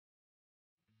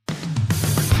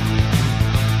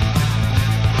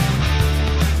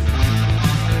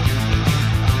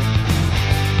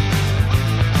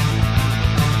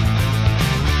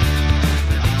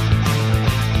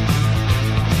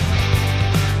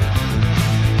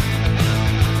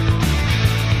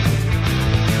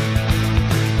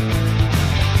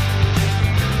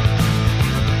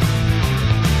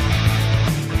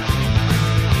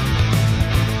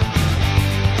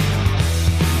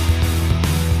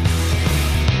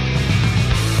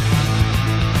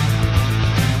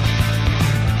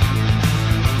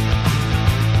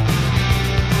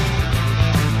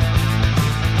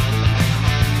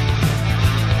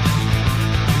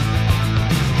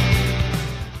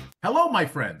Hello, my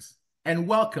friends, and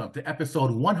welcome to episode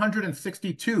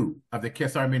 162 of the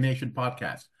Kiss Army Nation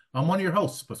podcast. I'm one of your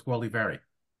hosts, Pasquale Vari.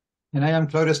 And I am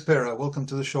Claudia Spera. Welcome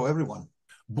to the show, everyone.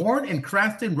 Born in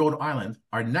Cranston, Rhode Island,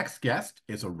 our next guest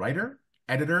is a writer,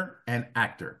 editor, and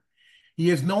actor. He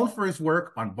is known for his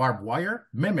work on Barb Wire,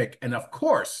 Mimic, and of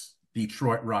course,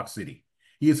 Detroit Rock City.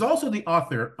 He is also the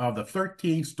author of the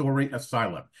 13 Story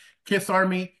Asylum. Kiss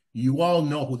Army, you all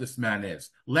know who this man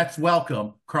is. Let's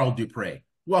welcome Carl Dupre.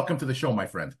 Welcome to the show, my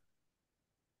friend.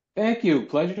 Thank you.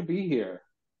 Pleasure to be here.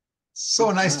 So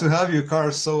nice to have you,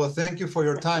 Carl. So thank you for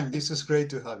your time. This is great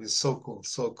to have you. So cool.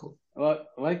 So cool.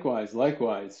 Likewise.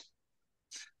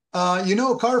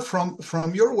 Carl,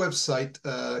 from your website,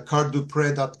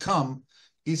 carldupre.com,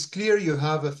 it's clear you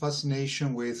have a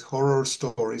fascination with horror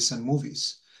stories and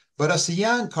movies. But as a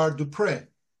young Carl Dupre,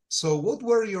 so what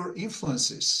were your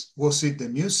influences? Was it the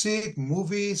music,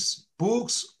 movies,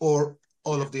 books, or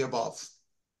all of the above?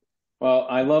 Well,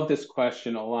 I love this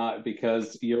question a lot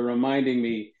because you're reminding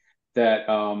me that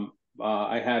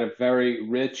I had a very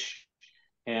rich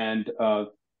and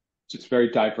just very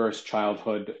diverse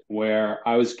childhood where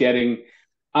I was getting.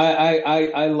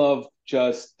 I loved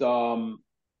just I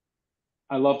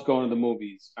loved going to the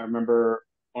movies. I remember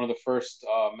one of the first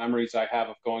memories I have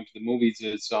of going to the movies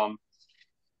is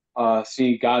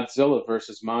seeing Godzilla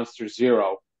versus Monster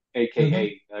Zero,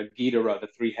 aka Ghidorah, the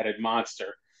three-headed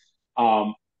monster.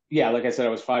 Yeah, like I said, I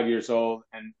was 5 years old,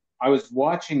 and I was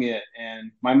watching it,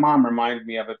 and my mom reminded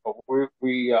me of it. But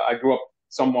I grew up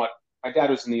somewhat. My dad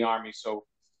was in the army, so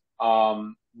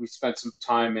we spent some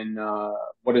time in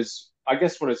what is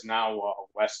now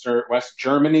West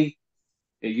Germany.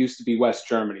 It used to be West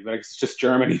Germany, but it's just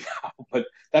Germany now. But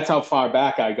that's how far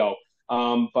back I go.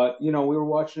 But we were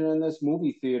watching it in this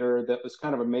movie theater that was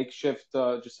kind of a makeshift.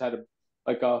 Just had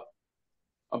a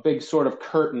big sort of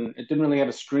curtain. It didn't really have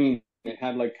a screen. It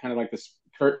had kind of like this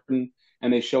curtain,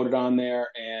 and they showed it on there,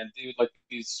 and they would like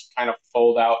these kind of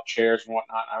fold out chairs and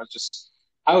whatnot. And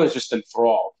I was just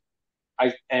enthralled.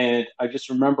 I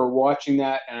just remember watching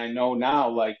that, and I know now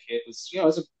like it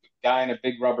was a guy in a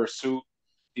big rubber suit.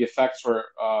 The effects were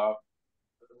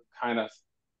kind of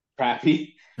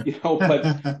crappy,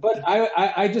 but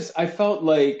I felt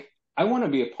like I want to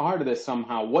be a part of this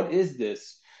somehow. What is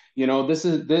this?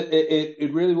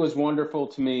 It really was wonderful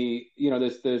to me.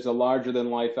 There's a larger than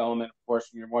life element, of course,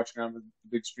 when you're watching on the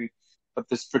big screen, but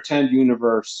this pretend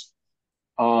universe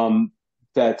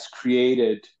that's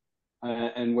created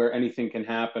and where anything can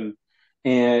happen.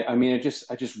 And I mean, I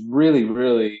just really,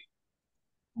 really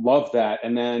love that.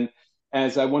 And then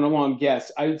as I went along,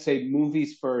 yes, I would say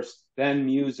movies first, then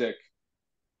music.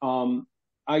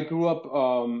 I grew up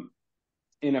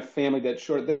in a family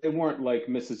they weren't like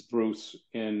Mrs. Bruce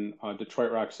in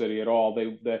Detroit Rock City at all.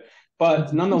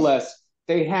 But nonetheless,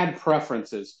 they had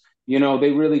preferences. They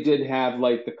really did have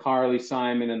like the Carly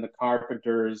Simon and the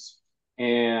Carpenters,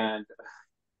 and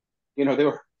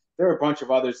there were a bunch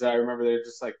of others that I remember. They're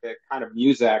just like the kind of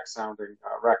Muzak sounding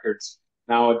records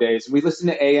nowadays. We listen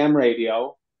to AM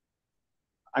radio.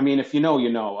 I mean, if you know,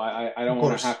 you know. I don't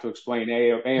want to have to explain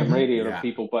AM radio to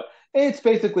people, but it's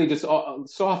basically just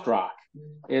soft rock.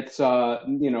 It's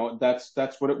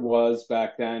that's what it was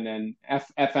back then, and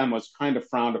FM was kind of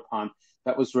frowned upon.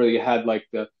 That was really had like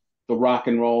the rock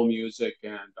and roll music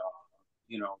and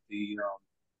the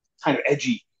kind of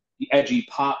edgy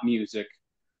pop music.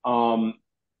 But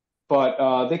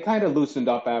they kind of loosened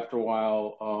up after a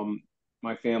while.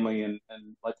 My family and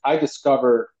like I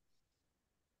discovered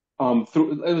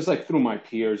through my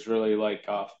peers, really, like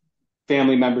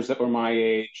family members that were my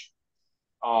age,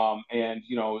 and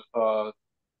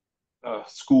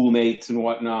schoolmates and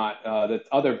whatnot. That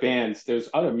other bands, there's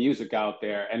other music out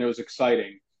there, and it was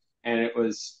exciting. And it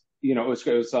was the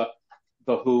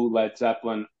Who, Led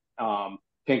Zeppelin,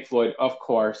 Pink Floyd, of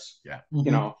course. Yeah.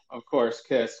 Of course,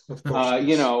 Kiss. Of course.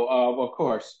 Of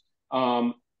course.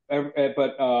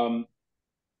 But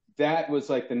that was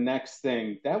like the next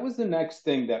thing. That was the next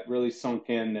thing that really sunk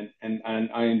in, and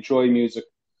I enjoy music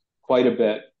quite a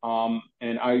bit.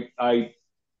 And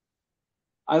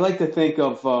I like to think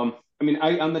of. I mean,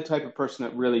 I'm the type of person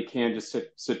that really can just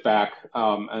sit back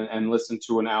and listen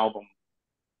to an album.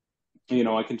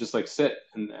 I can just like sit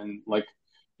and like,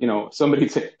 somebody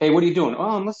say, "Hey, what are you doing?"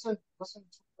 "Oh, I'm listening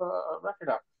to a record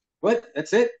out." "What?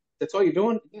 That's it? That's all you're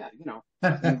doing?" Yeah,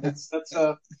 that's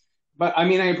But I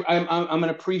mean, I'm an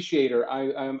appreciator.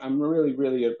 I'm really,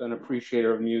 really an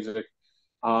appreciator of music,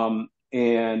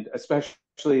 and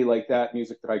especially like that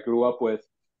music that I grew up with,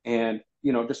 and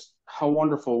just how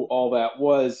wonderful all that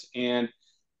was. And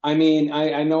I mean,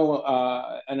 I know,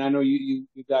 and I know you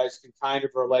guys can kind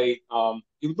of relate.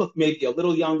 You look maybe a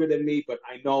little younger than me, but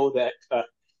I know that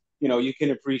you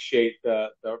can appreciate the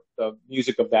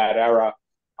music of that era.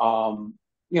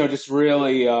 Just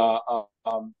really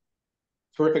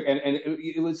terrific, and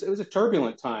it was a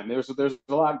turbulent time. There's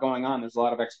a lot going on. There's a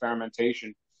lot of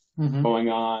experimentation Hmm. going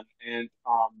on, and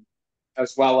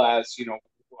as well as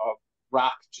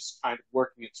rock just kind of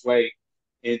working its way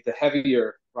into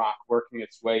heavier rock, working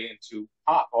its way into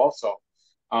pop also,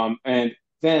 and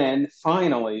then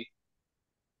finally,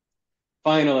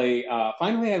 I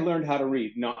learned how to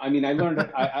read. No, I mean, I learned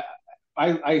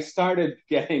I started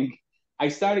getting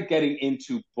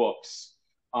into books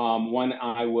when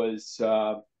I was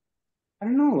I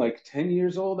don't know, like 10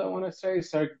 years old. I want to say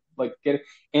started like getting,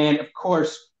 and of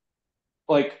course,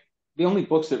 like the only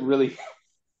books that really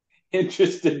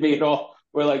interested me at all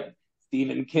were like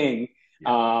Stephen King,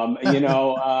 Yeah.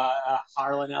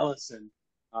 Harlan Ellison,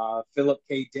 Philip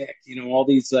K. Dick, all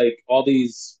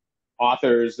these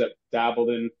authors that dabbled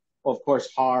in, well, of course,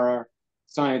 horror,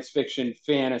 science fiction,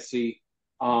 fantasy.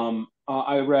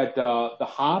 I read The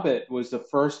Hobbit was the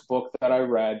first book that I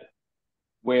read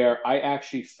where I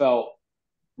actually felt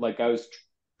like I was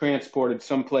transported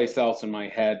someplace else in my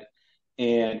head.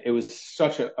 And it was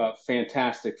such a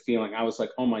fantastic feeling. I was like,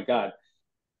 oh my God,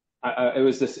 it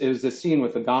was this scene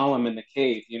with the Gollum in the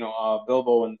cave,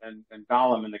 Bilbo and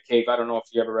Gollum in the cave. I don't know if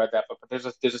you ever read that book, but there's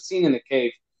a scene in the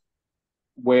cave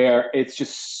where it's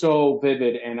just so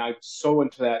vivid, and I'm so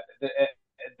into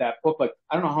that book. Like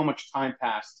I don't know how much time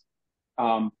passed,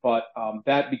 but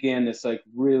that began this like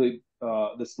really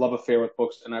this love affair with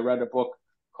books, and I read a book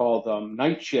called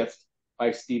Night Shift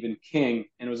by Stephen King,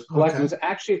 and it was a collection. It Okay. was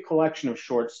actually a collection of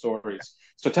short stories.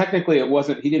 So technically, it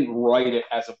wasn't. He didn't write it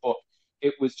as a book.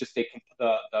 It was just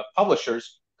the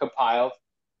publishers compiled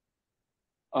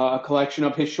a collection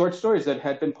of his short stories that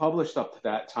had been published up to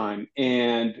that time.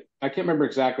 And I can't remember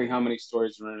exactly how many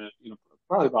stories were in it.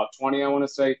 Probably about 20, I want to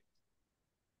say.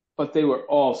 But they were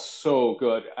all so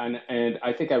good, and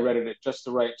I think I read it at just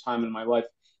the right time in my life.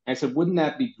 And I said, wouldn't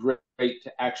that be great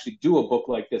to actually do a book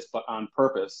like this, but on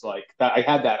purpose? Like that, I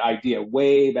had that idea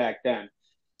way back then.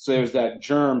 So there's that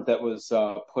germ that was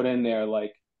put in there.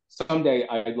 Like someday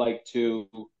I'd like to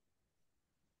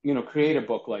create a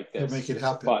book like To make this, it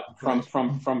happen. but from Right.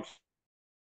 from from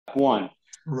one,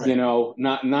 Right.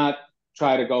 not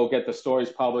try to go get the stories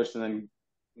published and then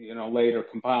later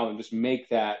compile and just make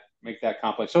that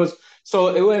complex.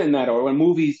 So it went in that order. When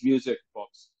movies, music,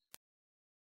 books.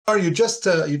 You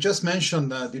just mentioned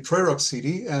Detroit Rock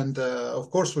City, and of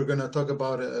course we're going to talk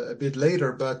about it a bit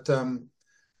later. But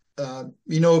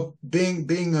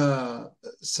being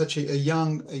such a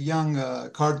young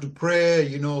Carl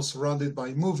Dupre, surrounded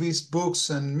by movies, books,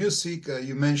 and music.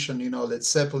 You mentioned Led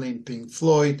Zeppelin, Pink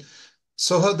Floyd.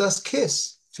 So how does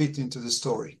Kiss fit into the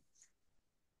story?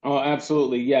 Oh,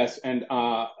 absolutely, yes. And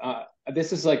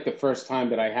this is like the first time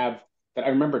that I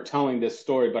remember telling this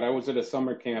story. But I was at a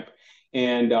summer camp,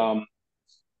 and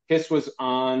Kiss was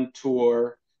on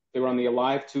tour. They were on the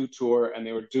Alive 2 tour, and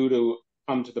they were due to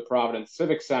come to the Providence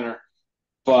Civic Center.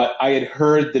 But I had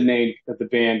heard the name of the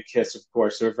band Kiss, of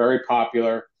course. They were very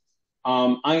popular.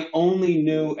 I only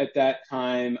knew at that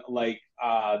time, like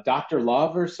Dr.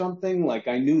 Love or something. Like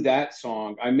I knew that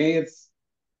song. I may have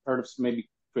heard of maybe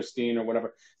Christine or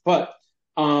whatever. But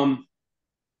um,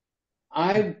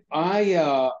 and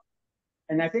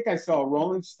I think I saw a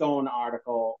Rolling Stone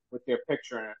article with their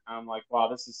picture in it. I'm like, wow,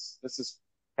 this is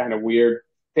kind of weird.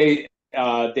 They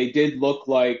did look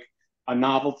like a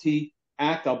novelty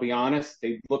act. I'll be honest,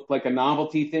 they looked like a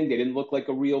novelty thing. They didn't look like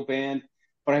a real band.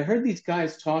 But I heard these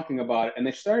guys talking about it, and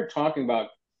they started talking about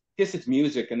Kiss's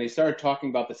music, and they started talking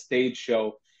about the stage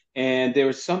show, and there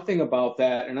was something about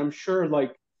that, and I'm sure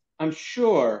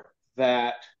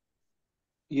that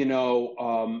you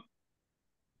know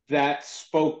that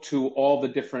spoke to all the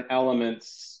different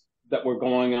elements that were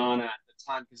going on at the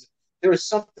time because there was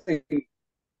something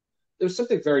there was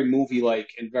something very movie like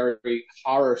and very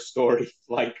horror story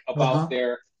like about Uh-huh.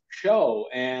 their show.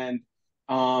 And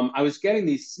I was getting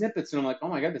these snippets and I'm like, oh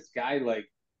my God, this guy, like,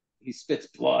 he spits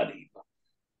blood, he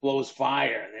blows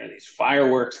fire, and there are these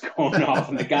fireworks going off,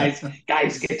 and the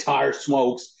guy's guitar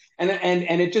smokes. And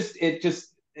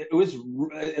it was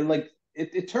like,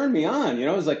 it turned me on,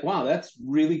 It was like, wow, that's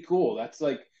really cool. That's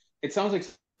like, it sounds like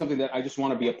something that I just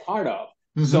want to be a part of.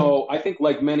 Hmm. So I think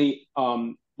like many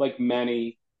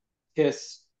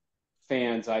Kiss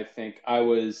fans, I think I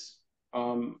was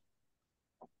um,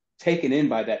 taken in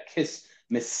by that Kiss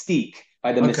mystique,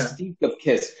 by the Okay. mystique of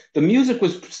Kiss. The music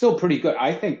was still pretty good.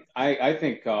 I think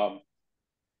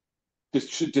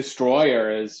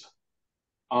Destroyer is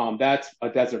that's a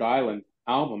Desert Island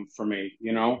album for me.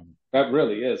 That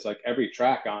really is like every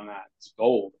track on that is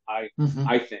gold. I Hmm.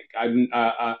 think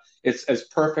it's as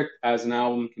perfect as an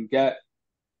album can get.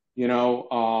 You know,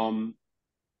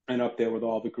 and up there with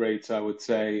all the greats, I would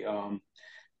say.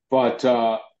 But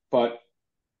but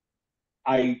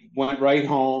I went right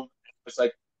home. It was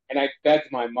like, and I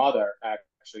begged my mother.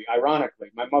 Actually, ironically,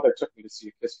 my mother took me to see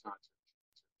a Kiss concert.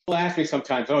 She'll ask me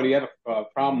sometimes, "Oh, do you have a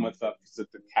problem with because the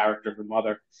character of her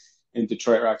mother in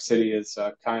Detroit Rock City is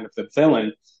kind of the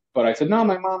villain?" But I said, "No,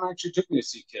 my mom actually took me to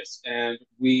see Kiss, and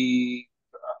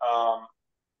um,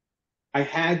 I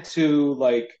had to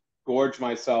like gorge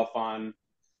myself on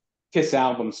Kiss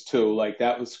albums too. Like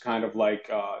that was kind of like,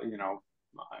 I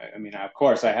mean, of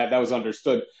course, I had that was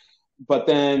understood. But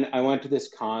then I went to this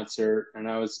concert, and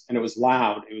it was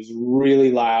loud. It was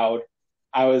really loud.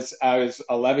 I was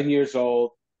 11 years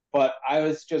old, but I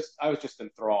was just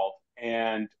enthralled,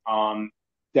 and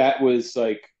that was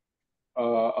like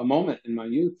a moment in my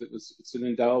youth. It's an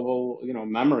indelible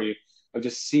memory of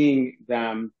just seeing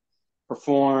them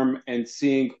perform and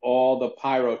seeing all the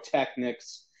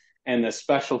pyrotechnics and the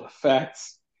special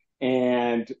effects.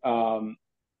 And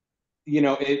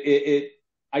it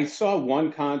I saw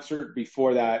one concert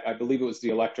before that. I believe it was the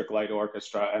Electric Light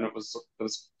Orchestra, and it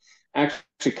was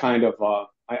actually kind of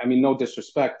I mean, no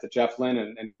disrespect to Jeff Lynne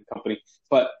and company,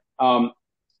 but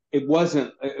it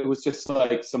wasn't. It was just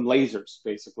like some lasers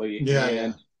basically, Yeah,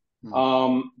 and yeah.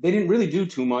 Mm. they didn't really do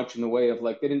too much in the way of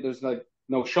like they didn't. There's like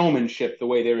no showmanship the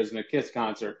way there is in a Kiss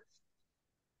concert.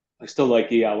 I still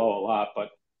like ELO a lot,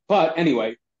 but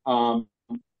anyway, um,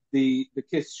 the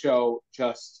Kiss show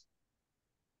just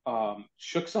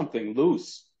shook something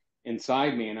loose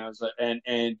inside me, and I was like,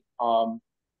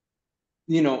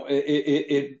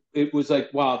 it was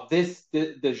like, wow,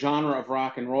 the genre of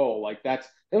rock and roll, like that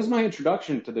was my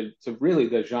introduction to really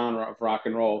the genre of rock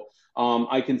and roll.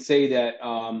 I can say that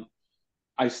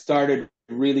I started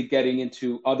really getting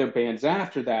into other bands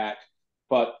after that,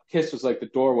 but Kiss was like the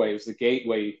doorway, it was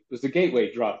the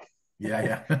gateway drug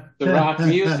Yeah, to rock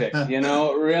music.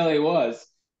 It really was.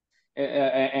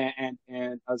 And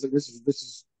I was like, this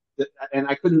is, and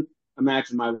I couldn't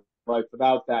imagine my life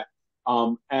without that.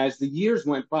 As the years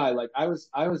went by, like I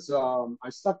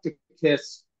stuck to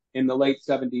Kiss in the late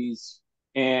 '70s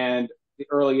and the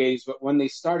early '80s, but when they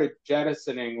started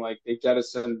jettisoning, like they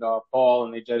jettisoned Paul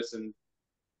and they jettisoned,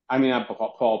 I mean, not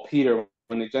Paul, Peter,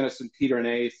 when they jettisoned Peter and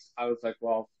Ace, I was like,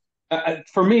 well,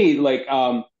 for me, like,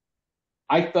 I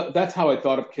thought that's how I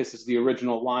thought of Kiss as the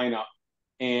original lineup.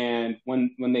 And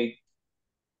when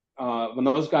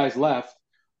those guys left,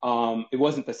 it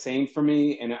wasn't the same for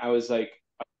me, and I was like,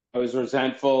 I was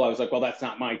resentful. I was like, well, that's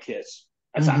not my Kiss.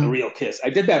 That's not the Hmm. real Kiss. I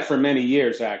did that for many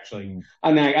years, actually, yeah.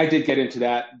 and I did get into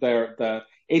that. The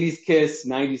 '80s Kiss,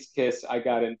 '90s Kiss. I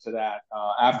got into that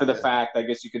after the Okay. fact. I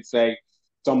guess you could say,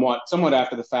 somewhat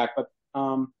after the fact. But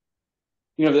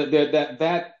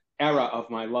that era of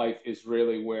my life is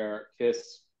really where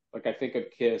Kiss. Like I think of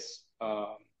Kiss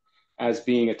as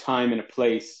being a time and a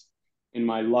place in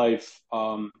my life,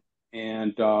 and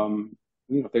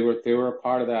they were a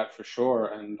part of that for sure,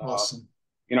 and Awesome.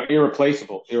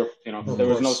 irreplaceable. Of There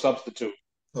was no course. substitute.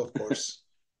 Of course.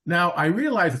 Now, I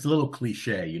realize it's a little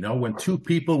cliche, when two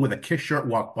people with a Kiss shirt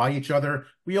walk by each other,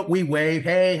 we wave,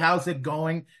 hey, how's it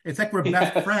going? It's like we're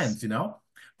best Yes. friends.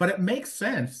 But it makes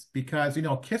sense because,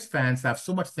 Kiss fans have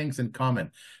so much things in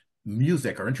common.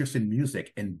 Music, our interest in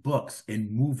music, in books,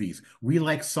 in movies. We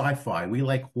like sci-fi, we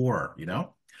like horror.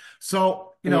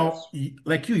 So, Yes.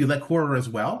 like you like horror as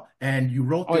well, and you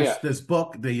wrote Oh this yeah. this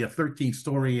book, the 13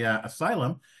 Story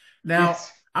Asylum. Now,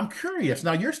 Yes. I'm curious.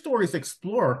 Now, your stories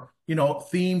explore,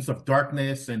 themes of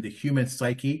darkness and the human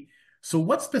psyche. So,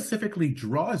 what specifically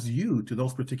draws you to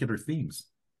those particular themes?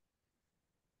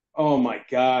 Oh my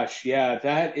gosh. Yeah,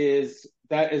 that is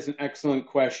an excellent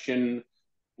question.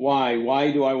 Why?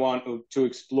 Why do I want to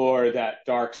explore that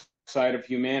dark side of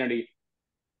humanity?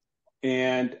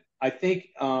 And I think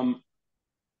I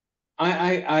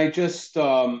just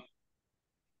I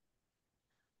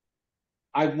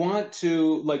want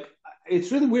to like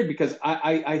it's really weird because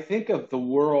I think of the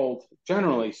world,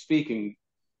 generally speaking,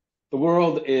 the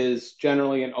world is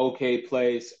generally an okay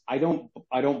place. I don't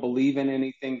believe in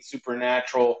anything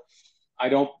supernatural.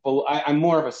 I'm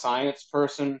more of a science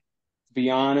person, to be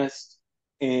honest.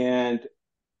 And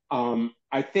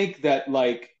I think that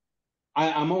like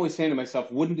I'm always saying to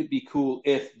myself, wouldn't it be cool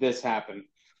if this happened?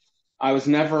 I was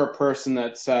never a person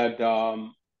that said,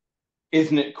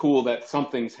 isn't it cool that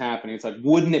something's happening? It's like,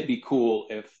 wouldn't it be cool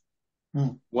if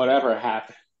Mm. whatever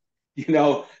happened?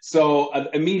 So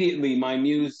immediately my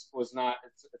muse was not.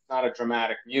 It's not a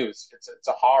dramatic muse. It's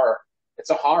a horror. it's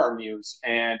a horror muse,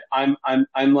 and I'm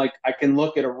like, I can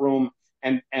look at a room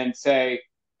and say,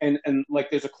 and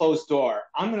like there's a closed door.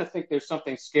 I'm gonna think there's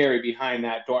something scary behind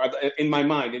that door in my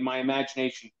mind, in my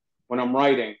imagination when I'm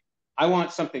writing. I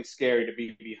want something scary to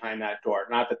be behind that door.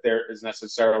 Not that there is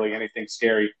necessarily anything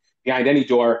scary behind any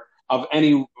door of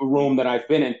any room that I've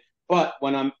been in, but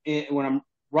when I'm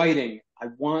writing, I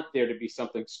want there to be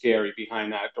something scary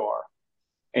behind that door.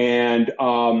 And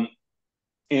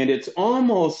and it's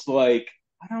almost like,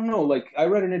 I don't know, like I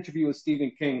read an interview with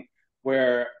Stephen King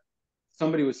where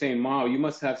somebody was saying, "Wow, you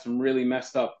must have some really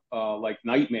messed up like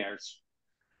nightmares."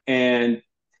 And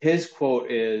his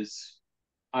quote is,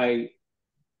 "I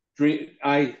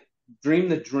I dream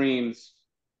the dreams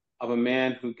of a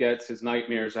man who gets his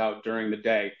nightmares out during the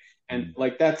day." And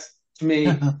like that's to me,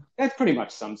 that pretty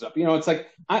much sums up. You know, it's like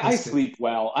I That's good. sleep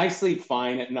well, I sleep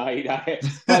fine at night,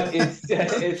 but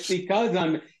it's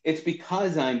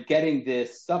because I'm getting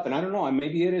this stuff, and I don't know,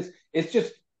 maybe it is. It's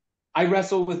just I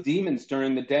wrestle with demons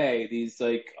during the day. These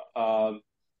like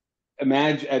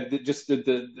imagine just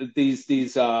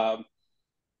these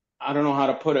I don't know how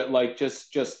to put it, like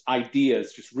just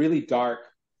ideas, just really dark,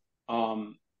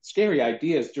 scary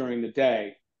ideas during the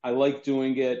day. I like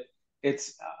doing it.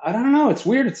 It's I don't know. It's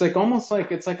weird. It's like almost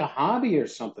like it's like a hobby or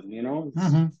something. You know,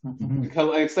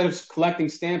 instead of collecting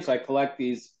stamps, I collect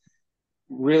these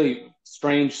really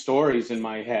strange stories in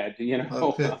my head. You know,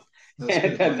 Okay, that's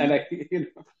and, good. and I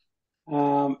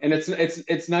and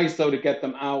it's nice though to get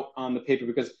them out on the paper,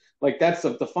 because like that's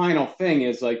the final thing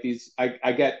is like these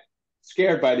I get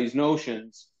scared by these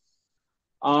notions.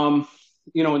 Um,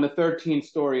 you know, in the 13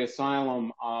 story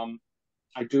asylum,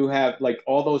 I do have like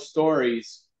all those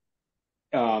stories.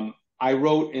 I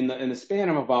wrote in the span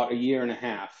of about a year and a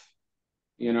half,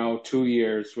 you know, 2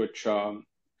 years, which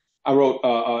I wrote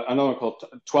another one called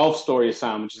 12 Story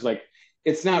Asylum, which is like,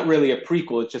 it's not really a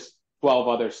prequel, it's just 12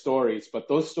 other stories. But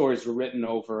those stories were written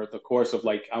over the course of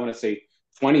like, I want to say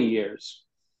 20 years.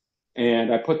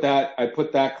 And I put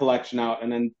that collection out.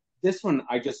 And then this one,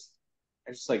 I just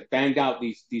like banged out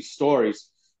these stories.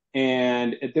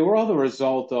 And they were all the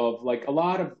result of like a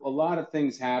lot of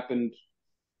things happened,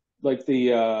 like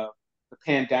the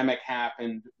pandemic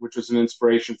happened, which was an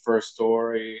inspiration for a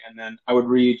story. And then I would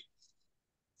read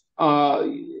uh,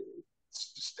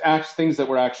 things that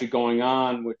were actually going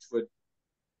on, which would,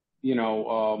 you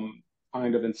know,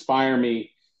 kind of inspire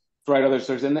me to write other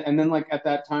stories. And then like at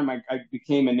that time, I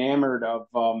became enamored of,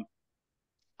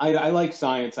 I like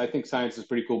science. I think science is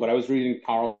pretty cool, but I was reading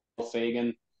Carl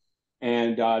Sagan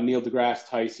and Neil deGrasse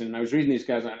Tyson. I was reading these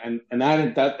guys, and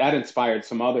that inspired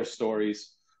some other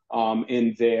stories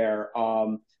in there.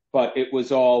 But it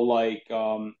was all like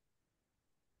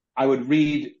I would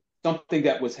read something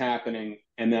that was happening,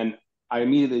 and then I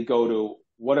immediately go to,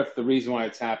 what if the reason why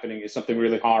it's happening is something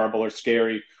really horrible or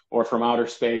scary or from outer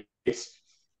space?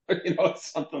 You know,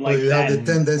 something So like you have that. the And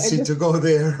tendency to just go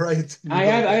there, right? You go I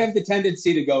there. have the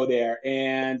tendency to go there,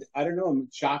 and I don't know,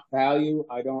 shock value.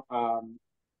 I don't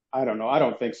know. I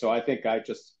don't think so. I think I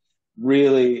just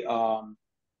really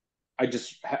I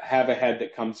just have a head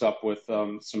that comes up with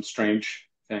some strange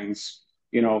things.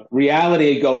 You know,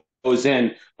 reality goes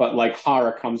in, but like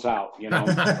horror comes out. You know,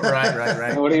 Right, right,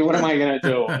 right. what am I gonna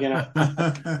do? You know,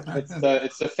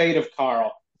 it's the fate of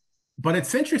Carl. But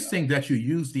it's interesting that you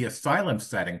use the asylum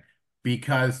setting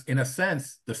because, in a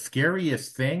sense, the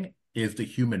scariest thing is the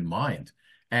human mind.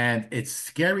 And it's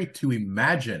scary to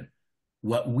imagine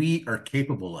what we are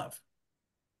capable of.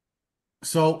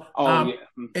 So, Oh yeah.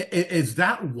 is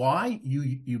that why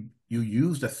you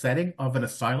use the setting of an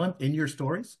asylum in your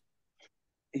stories?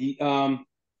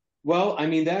 Well, I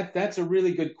mean that's a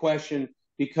really good question,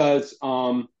 because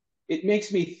it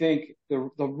makes me think the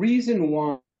reason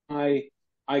why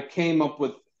I came up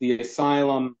with the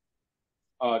asylum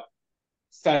uh,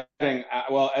 setting,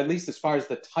 well, at least as far as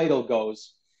the title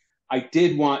goes, I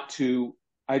did want to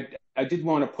I did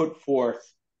want to put forth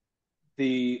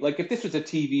the, like if this was a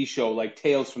TV show like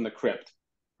Tales from the Crypt,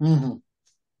 Mhm.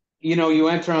 you know, you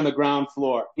enter on the ground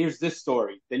floor. Here's this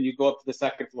story. Then you go up to the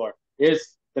second floor.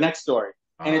 Here's the next story.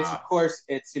 And it's of Ah, course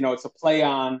it's, you know, it's a play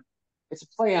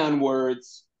on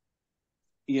words.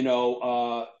 You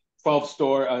know, 12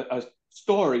 story a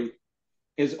story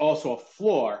is also a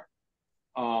floor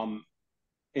um,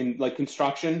 in like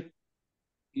construction.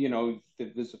 You know,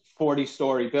 there's a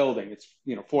 40-story building. It's,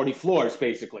 you know, 40 floors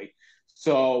basically.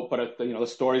 So, but you know, the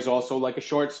story is also like a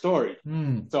short story.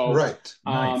 So, Right.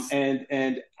 nice.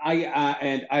 and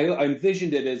I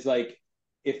envisioned it as like,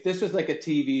 if this was like a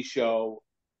TV show,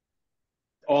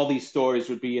 all these stories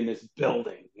would be in this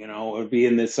building, you know, it would be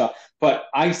in this. But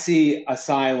I see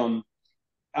Asylum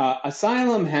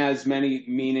Asylum has many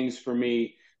meanings for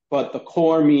me, but the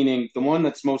core meaning, the one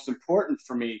that's most important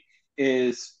for me,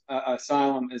 is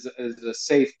asylum is a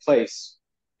safe place.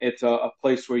 It's a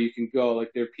place where you can go.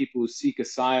 Like there are people who seek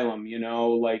asylum,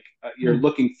 like you're Hmm.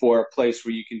 looking for a place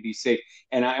where you can be safe.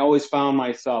 And I always found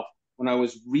myself when I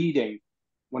was reading,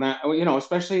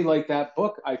 especially like that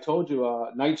book I told you,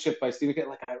 Night Shift by Stephen King.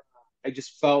 Like I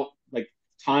just felt like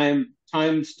time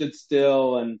stood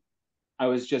still, and I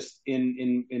was just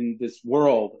in this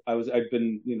world. I'd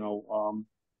been,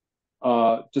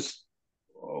 just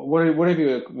whatever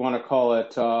you want to call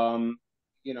it,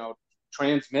 you know,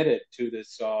 transmitted to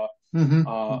this Hmm.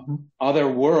 uh, Hmm. other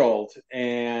world,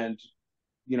 and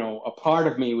a part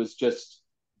of me was just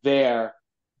there,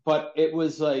 but it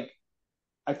was like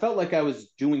I felt like I was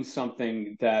doing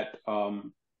something that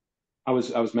I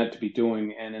was meant to be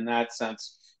doing, and in that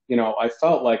sense, I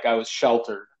felt like I was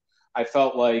sheltered. I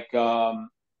felt like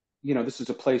this is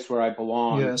a place where I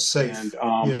belong, Yeah, and safe.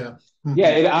 Yeah.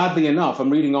 yeah, Hmm. oddly enough, I'm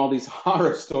reading all these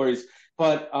horror stories,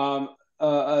 but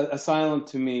asylum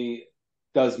to me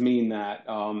does mean that.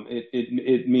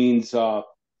 It means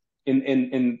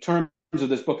in terms of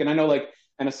this book, and I know like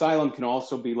an asylum can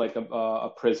also be like a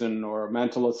prison or a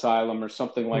mental asylum or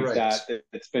something like Right. that.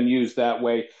 It's been used that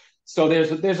way. So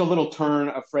there's a little turn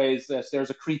of phrase. There's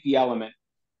a creepy element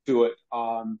to it,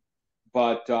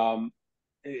 but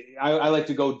I like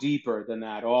to go deeper than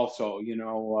that. Also,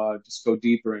 just go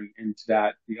deeper into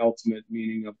that. The ultimate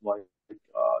meaning of like,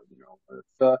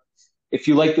 if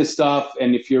you like this stuff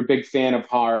and if you're a big fan of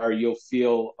horror, you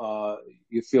feel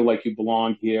like you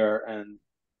belong here, and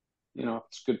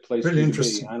it's a good place for Really you to be.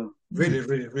 interesting. I don't. Really,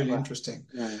 really, really Yeah. interesting.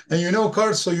 Yeah. And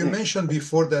Carl, so you Yeah. mentioned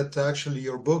before that actually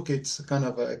your book, it's kind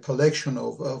of a collection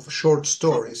of short Sure.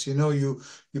 stories.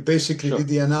 You basically Sure. did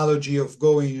the analogy of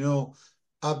going,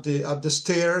 up the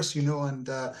stairs, and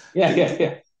Yeah. Yeah.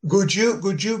 Yeah.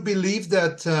 would you believe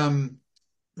that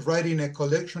writing a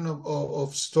collection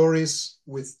of stories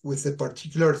with a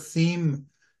particular theme,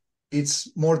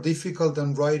 it's more difficult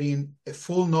than writing a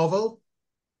full novel?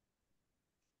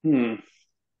 Hmm.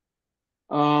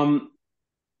 Um.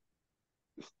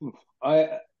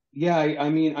 I. Yeah. I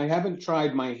mean, I haven't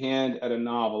tried my hand at a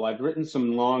novel. I've written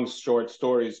some long short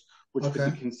stories, which could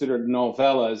be Okay. considered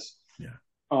novellas. Yeah.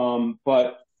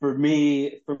 But for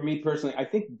me personally, I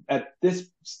think at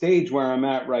this stage where I'm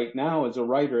at right now as a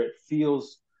writer, it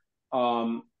feels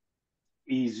um,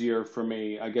 easier for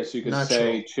me, I guess you could say,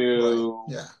 Natural. Right. to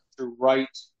Yeah. to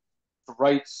write to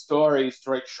write stories,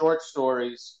 to write short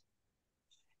stories.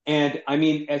 And I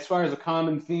mean, as far as a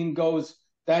common theme goes,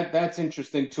 that's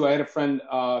interesting too. I had a friend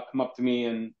come up to me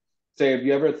and say, "Have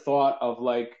you ever thought of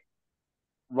like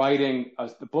writing a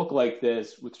book like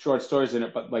this with short stories in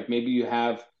it, but like maybe you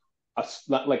have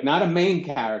like not a main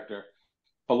character,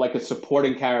 but like a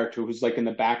supporting character who's like in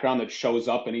the background that shows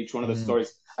up in each one of the Mm,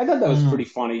 stories." I thought that was pretty mm,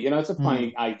 funny. It's a mm,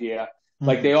 funny idea.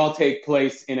 Like they mm. all take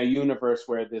place in a universe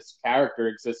where this character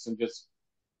exists, and just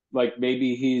like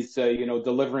maybe he's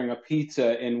delivering a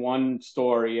pizza in one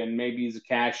story, and maybe he's a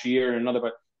cashier in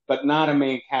another, but not a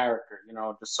main character.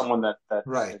 Just someone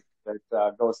Right.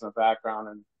 goes in the background,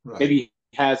 and Right. maybe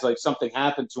has like something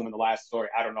happen to him in the last story.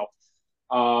 I don't know.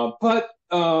 But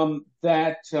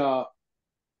that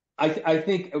I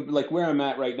think like where I'm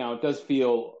at right now, it does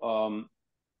feel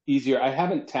easier. I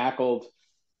haven't tackled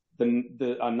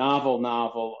the a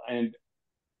novel, and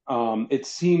it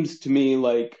seems to me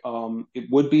like it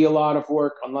would be a lot of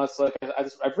work unless like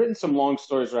I've written some long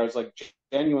stories where I was like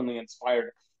genuinely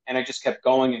inspired, and I just kept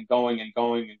going and going and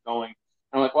going and going.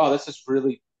 And I'm like, wow, this is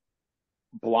really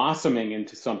blossoming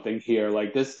into something here.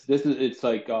 Like this is it's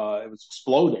like it was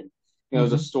exploding. It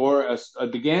was a Hmm. store.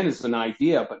 It began as an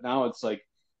idea, but now it's like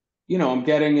I'm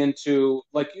getting into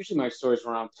like usually my stories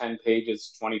are around 10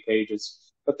 pages, 20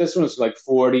 pages, but this one was like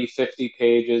 40, 50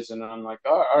 pages. And I'm like,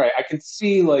 oh, all right, I can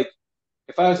see like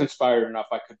if I was inspired enough,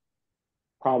 I could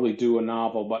probably do a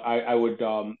novel, but I would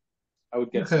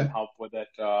get some Okay. help with it.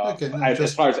 Okay. No, As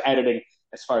just far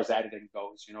as far as editing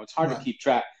goes, it's hard to right. keep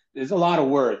track. There's a lot of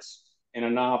words in a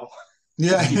novel.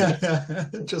 Yeah, Yeah. yeah,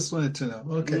 yeah. Just wanted to know.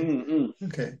 Okay. Mm-hmm.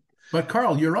 Okay. But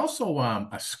Carl, you're also a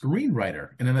screenwriter,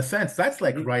 and in a sense, that's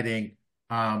like Mm-hmm. writing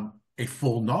a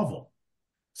full novel.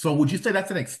 So would you say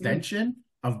that's an extension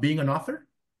of being an author?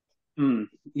 Mm-hmm.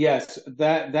 Yes,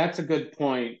 that's a good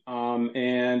point.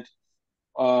 And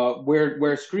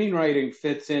where screenwriting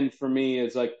fits in for me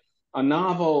is like a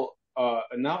novel. A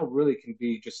novel really can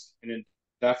be just an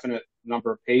indefinite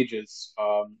number of pages.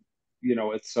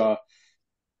 It's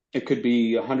it could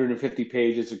be 150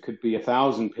 pages, it could be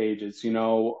 1,000 pages.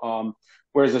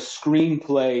 Whereas a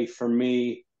screenplay for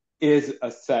me is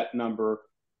a set number.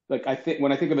 like I think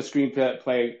when I think of a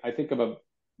screenplay, I think of a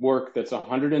work that's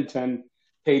 110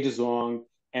 pages long,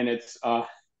 and it's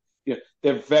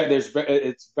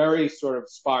it's very sort of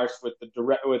sparse with the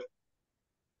direct with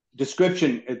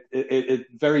description. It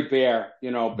very bare,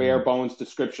 bare Mm. bones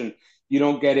description. You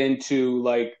don't get into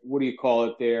like what do you call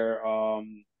it there,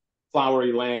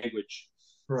 flowery language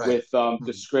Right. with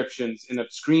descriptions in a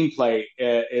screenplay.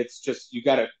 It's just you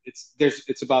gotta.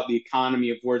 It's about the economy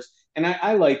of words, and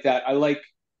I like that. I like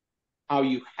how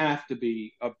you have to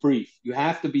be brief. You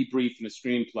have to be brief in a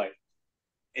screenplay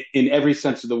in every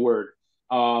sense of the word.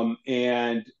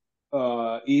 And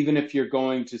even if you're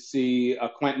going to see a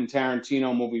Quentin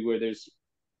Tarantino movie where there's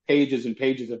pages and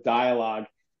pages of dialogue,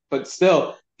 but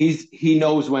still he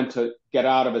knows when to get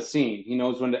out of a scene. He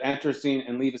knows when to enter a scene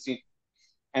and leave a scene,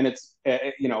 and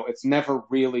it's never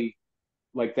really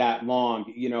like that long,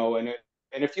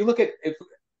 and if you look at if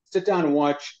sit down and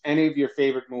watch any of your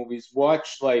favorite movies,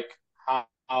 watch like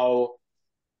how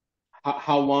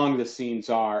how long the scenes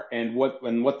are and what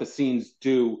the scenes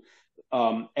do.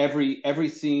 Every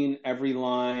scene, every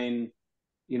line,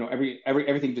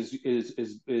 everything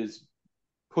is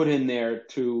put in there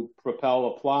to propel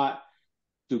a plot,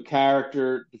 do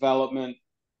character development.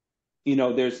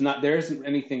 There isn't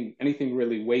anything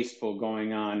really wasteful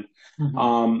going on.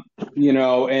 Mhm.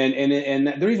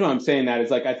 And the reason why I'm saying that is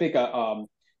like I think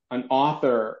an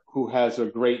author who has a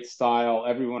great style,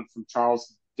 everyone from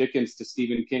Charles Dickens to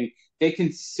Stephen King, they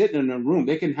can sit in a room,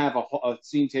 they can have a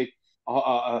scene take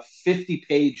a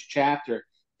 50-page chapter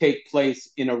take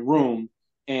place in a room,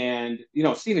 and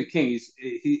Stephen King,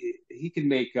 he can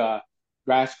make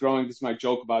grass growing. This is my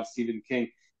joke about Stephen King.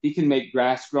 He can make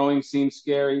grass growing seem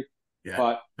scary, Yeah.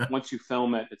 but once you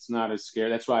film it, it's not as scary.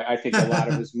 That's why I think a lot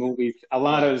of Right. his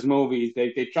movies,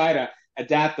 they try to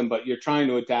adapt them, but you're trying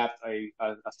to adapt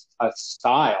a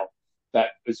style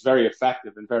that is very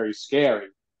effective and very scary.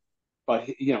 But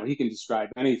he can describe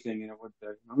anything,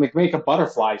 make a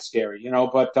butterfly scary,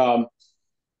 But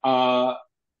uh,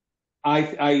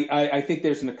 I think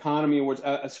there's an economy in which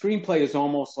a screenplay is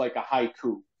almost like a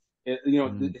haiku.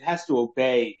 Mm. It has to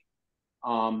obey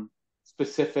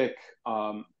specific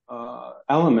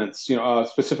elements,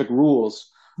 specific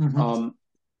rules. Mhm. Um,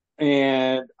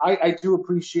 and I do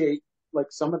appreciate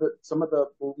like some of the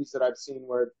movies that I've seen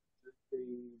where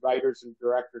the writers and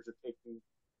directors are taking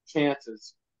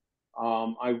chances.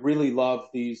 I really love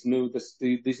these new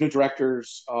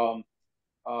directors.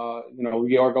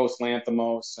 Yorgos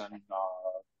Lanthimos and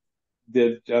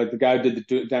the guy who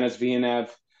did Dennis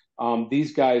Villeneuve.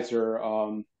 These guys are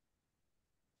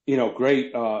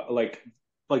great,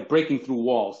 like breaking through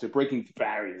walls. They're breaking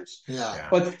barriers. Yeah. Yeah.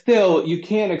 But still, you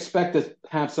can't expect to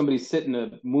have somebody sit in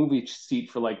a movie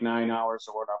seat for like 9 hours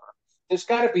or whatever. There's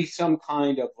got to be some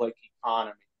kind of like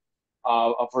economy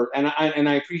of her, and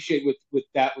I appreciate with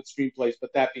that with screenplays.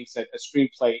 But that being said, a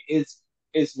screenplay is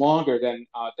longer than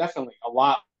definitely a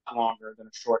lot longer than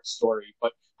a short story.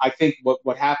 But I think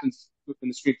what happens in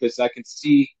the screenplays is I can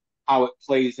see how it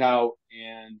plays out,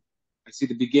 and I see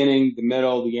the beginning, the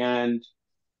middle, the end.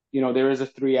 There is a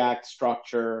 3-act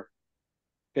structure.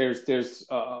 There's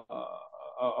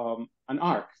an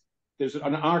arc. There's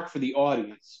an arc for the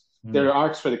audience. There Mm. are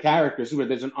arcs for the characters, but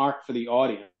there's an arc for the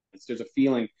audience. There's a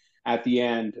feeling at the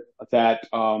end that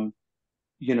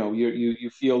you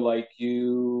feel like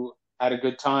you had a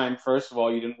good time. First of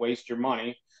all, you didn't waste your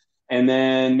money, and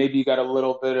then maybe you got a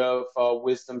little bit of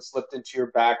wisdom slipped into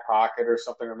your back pocket or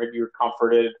something, or maybe you're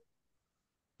comforted.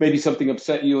 Maybe something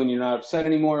upset you and you're not upset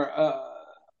anymore.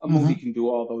 A movie Mhm. can do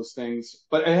all those things,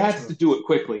 but it has to True. do it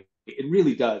quickly. It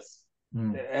really does.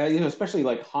 Mm. Especially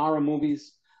like horror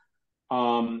movies.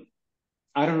 Um,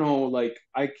 I don't know, like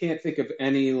I can't think of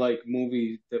any like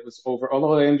movie that was over.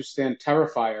 Although I understand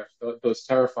Terrifier, those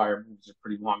Terrifier movies are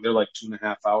pretty long. They're like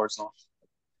 2.5 hours long.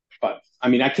 But I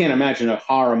mean, I can't imagine a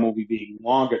horror movie being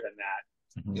longer than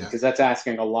that Mhm. Yeah. because that's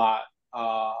asking a lot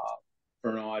for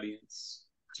an audience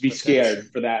to be scared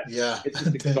Attention. for that. Yeah. It's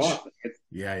just Attention. exhausting.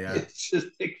 Yeah, yeah. It's just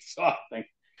exhausting,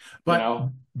 you But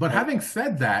know. but Uh, having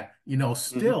said that, mhm.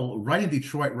 still writing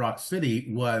Detroit Rock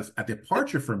City was a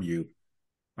departure from you,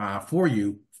 for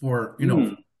you, for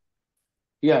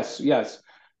Yes, yes,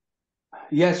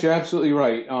 yes. You're absolutely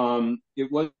right.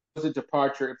 It was a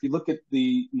departure. If you look at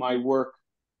the my work,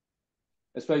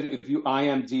 especially if you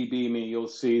IMDb me, you'll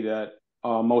see that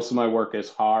most of my work is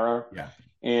horror, yeah.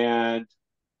 and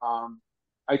um,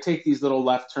 I take these little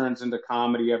left turns into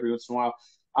comedy every once in a while.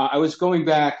 I was going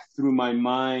back through my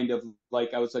mind of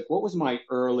like I was like, what was my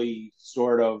early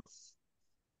sort of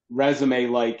resume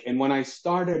like? And when I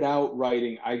started out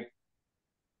writing, I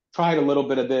tried a little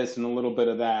bit of this and a little bit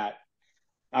of that.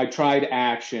 I tried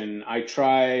action. I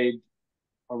tried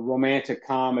a romantic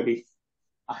comedy.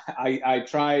 I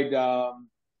tried,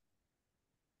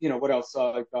 what else?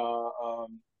 I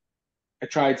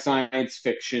tried science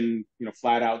fiction,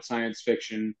 flat out science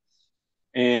fiction,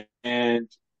 and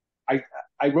I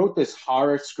I wrote this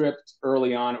horror script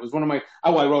early on. It was one of my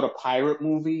I wrote a pirate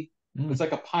movie. It was Mm.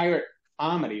 like a pirate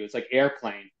comedy. It was like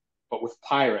Airplane, but with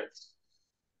pirates.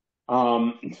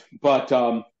 Um, but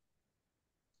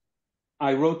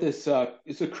I wrote this.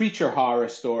 It's a creature horror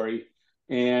story,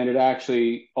 and it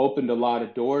actually opened a lot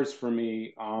of doors for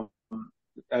me.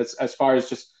 As far as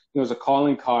just it was a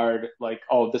calling card, like,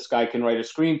 oh, this guy can write a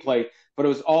screenplay, but it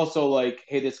was also like,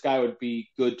 hey, this guy would be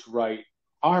good to write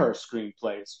horror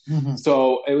screenplays. Hmm.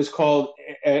 So it was called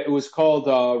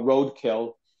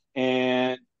Roadkill,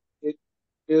 and it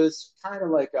it was kind of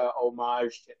like a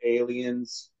homage to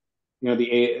Aliens,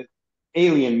 the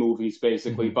alien movies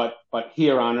basically, Mhm. but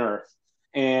here on Earth,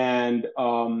 and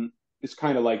it's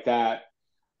kind of like that.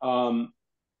 Um,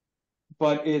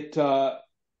 but it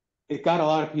got a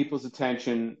lot of people's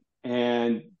attention,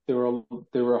 and there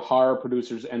were horror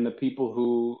producers, and the people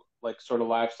who like sort of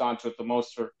latched onto it the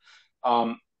most were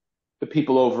um, the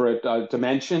people over at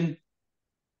Dimension,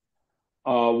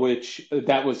 which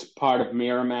that was part of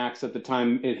Miramax at the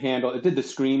time. It did the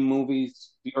Scream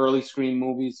movies, the early Scream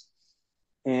movies,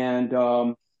 and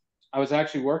I was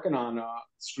actually working on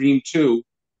Scream 2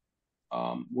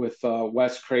 with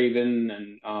Wes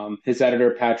Craven and his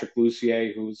editor Patrick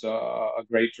Lussier, who's a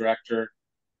great director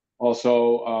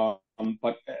also.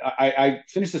 But I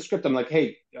finished the script. I'm like,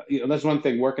 hey, that's one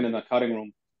thing working in the cutting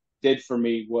room did for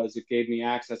me was it gave me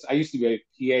access. I used to be a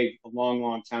PA a long,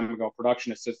 long time ago,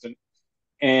 production assistant,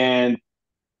 and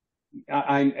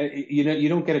you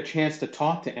don't get a chance to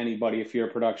talk to anybody if you're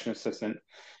a production assistant.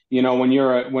 When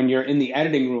you're in the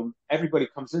editing room, everybody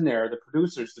comes in there, the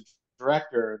producers, the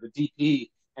director, the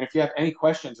DP, and if you have any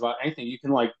questions about anything, you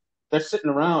can like they're sitting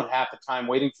around half the time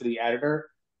waiting for the editor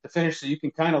to finish, so you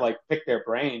can kind of like pick their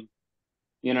brain.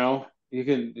 You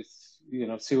can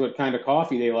see what kind of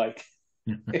coffee they like.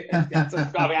 That's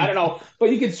a coffee. I don't know,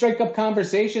 but you can strike up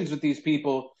conversations with these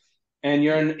people, and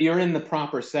you're in the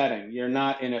proper setting. You're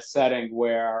not in a setting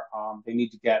where they need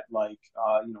to get like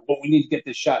well, we need to get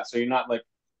this shot, so you're not like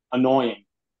annoying,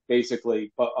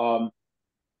 basically. But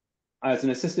as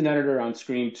an assistant editor on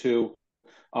Scream 2,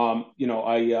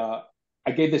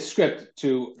 I gave this script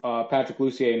to Patrick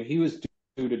Lussier, and he was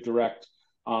due to direct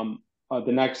the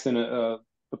next in the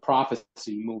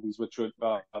Prophecy movies, which would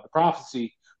the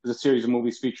Prophecy was a series of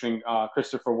movies featuring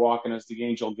Christopher Walken as the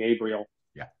angel Gabriel.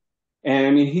 Yeah. And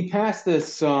I mean, he passed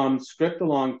this script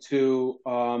along to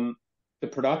the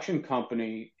production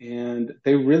company, and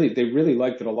they really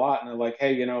liked it a lot. And they're like,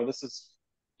 hey, this is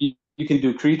you can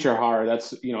do creature horror.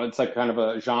 That's it's like kind of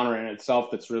a genre in itself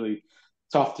that's really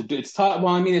tough to do. It's tough.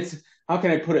 Well, I mean, it's how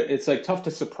can I put it? It's like tough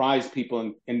to surprise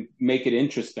people and make it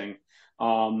interesting,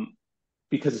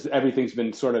 because everything's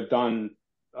been sort of done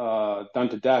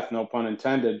to death, no pun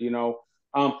intended.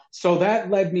 So that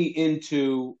led me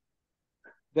into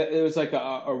that. It was like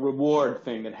a reward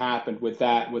thing that happened with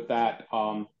that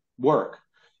work.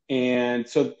 And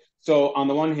so on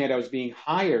the one hand, I was being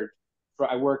hired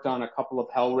I worked on a couple of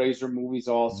Hellraiser movies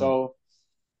Mhm. also,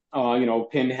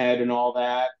 Pinhead and all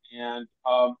that. And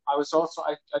I was also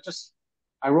I just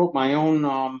I wrote my own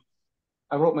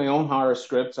horror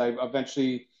scripts. I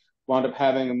eventually wound up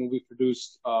having a movie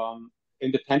produced,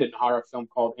 independent horror film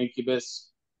called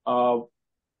Incubus, uh,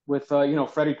 with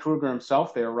Freddy Krueger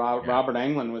himself there. Yeah. Robert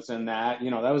Englund was in that.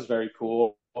 That was very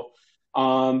cool.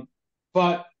 Um,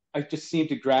 but I just seemed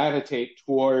to gravitate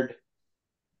toward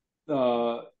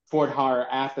horror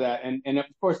after that, and of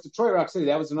course Detroit Rock City.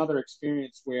 That was another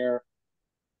experience where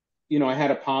I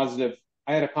had a positive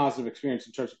experience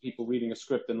in terms of people reading a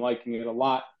script and liking it a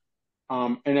lot.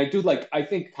 And I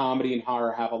think comedy and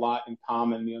horror have a lot in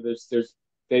common.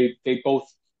 They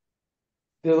both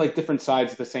they're like different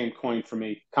sides of the same coin for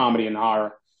me, comedy and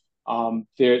horror.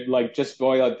 They're like just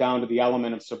boil it down to the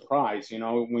element of surprise.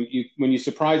 When you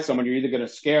surprise someone, you're either going to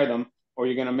scare them or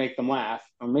you're going to make them laugh,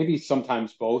 or maybe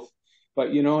sometimes both.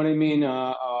 But you know what I mean.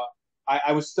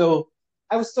 I was still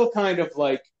kind of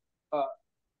like, uh,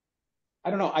 I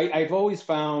don't know. I've always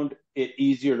found it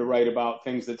easier to write about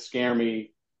things that scare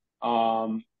me,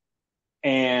 um,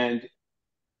 and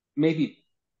maybe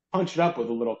punch it up with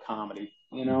a little comedy.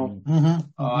 Mhm.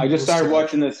 I just Those started type.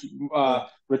 watching this Yeah.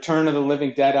 Return of the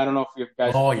Living Dead. I don't know if you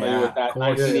guys are Oh familiar yeah, with of that, Yeah.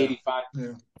 course, Yeah. 1985. Yeah.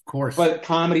 of course. But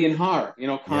comedy and horror,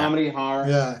 Yeah. comedy, horror.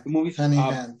 Yeah. The movies, Hand in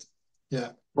hand.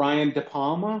 Yeah. Brian De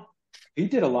Palma, he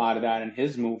did a lot of that in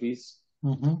his movies.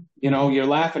 You're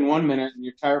laughing one minute and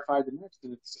you're terrified the next,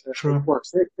 and it Sure.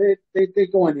 works. They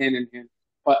go in hand in hand.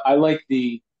 But I like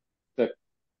the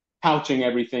couching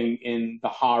everything in the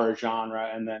horror genre,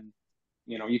 and then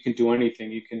you can do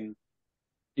anything. You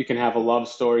can have a love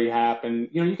story happen.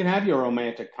 You can have your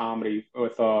romantic comedy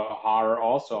with a horror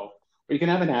also, or you can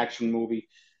have an action movie.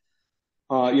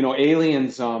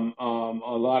 Aliens. A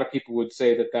lot of people would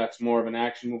say that that's more of an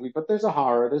action movie, but there's a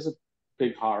horror. There's a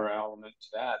big horror element to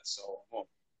that. So, well,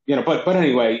 but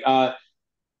anyway,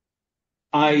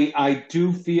 I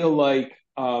do feel like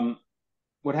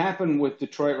what happened with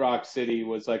Detroit Rock City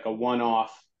was like a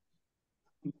one-off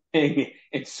thing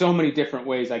in so many different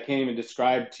ways. I can't even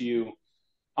describe to you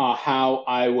how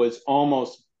I was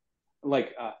almost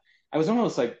like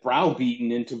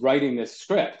browbeaten into writing this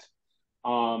script.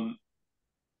 Um,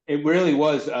 it really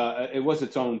was it was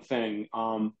its own thing.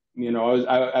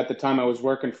 At the time I was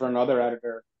working for another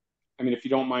editor. I mean, if you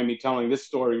don't mind me telling this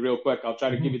story real quick, I'll try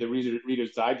to give you the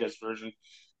Reader's Digest version.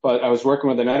 But I was working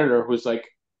with an editor who was like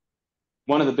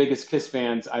one of the biggest Kiss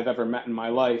fans I've ever met in my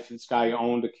life. This guy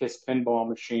owned a Kiss pinball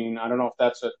machine. I don't know if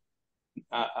that's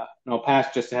no,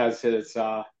 Pass just has his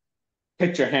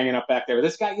picture hanging up back there. But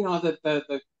this guy,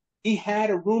 he had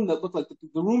a room that looked like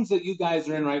the rooms that you guys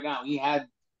are in right now. He had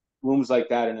rooms like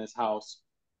that in his house.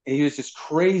 And he was just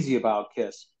crazy about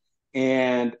Kiss.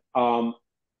 And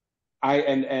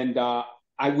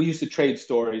we used to trade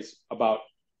stories about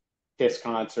Kiss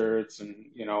concerts and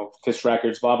Kiss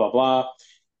records, blah blah blah.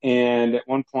 And at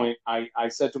one point, I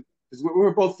said to him, because we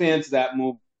were both fans of that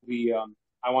movie,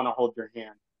 I Want to Hold Your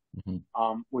Hand,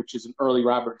 which is an early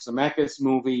Robert Zemeckis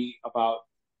movie about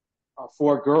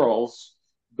four girls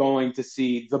going to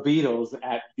see the Beatles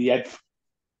at the Ed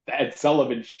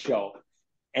Sullivan show,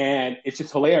 and it's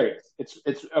just hilarious.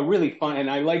 It's a really fun, and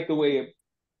I like the way it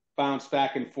bounced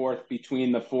back and forth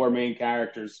between the four main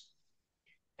characters.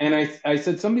 And I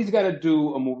said somebody's got to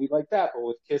do a movie like that, but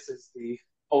with Kiss as the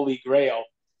holy grail.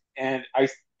 And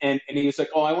he was like,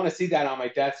 "Oh, I want to see that on my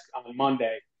desk on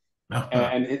Monday."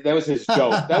 And that was his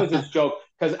joke. That was his joke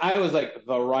because I was like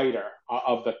the writer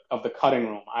of the cutting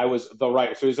room. I was the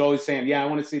writer, so he was always saying, "Yeah, I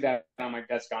want to see that on my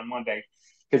desk on Monday,"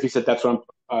 because he said that's what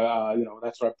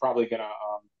that's what I'm probably gonna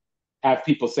have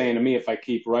people saying to me if I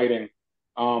keep writing.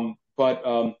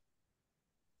 But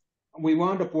we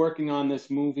wound up working on this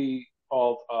movie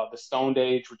called The Stoned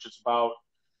Age, which is about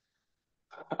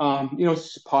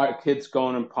kids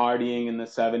going and partying in the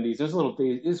 70s. There's a little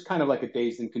it's kind of like a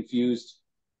Dazed and Confused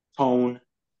tone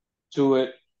to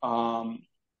it.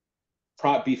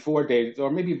 Before Dazed, or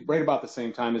maybe right about the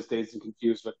same time as Dazed and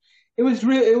Confused, but it was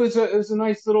real. It was a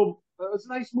nice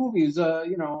movie. It was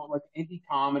like indie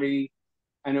comedy,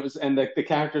 and the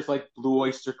characters like Blue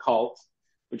Oyster Cult,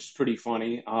 which is pretty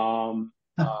funny.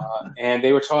 And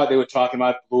they were talking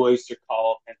about Blue Oyster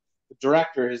Cult, and the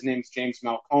director, his name's James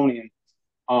Malconian.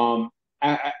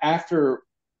 After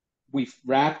we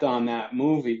wrapped on that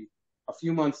movie, a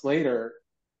few months later,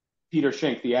 Peter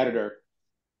Schenck, the editor,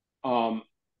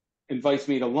 invites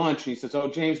me to lunch, and he says, "Oh,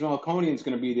 James Malconian's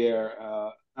going to be there."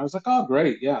 I was like, "Oh,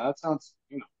 great, yeah, that sounds."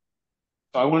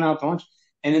 So I went out to lunch,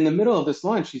 and in the middle of this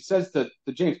lunch, he says to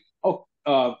James, "Oh,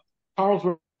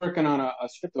 Carl's working on a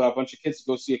script about a bunch of kids to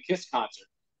go see a Kiss concert."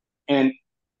 And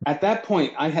at that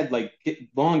point, I had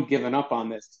long given up on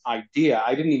this idea.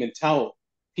 I didn't even tell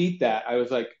Pete that. I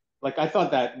was like I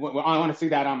thought that I want to see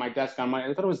that on my desk I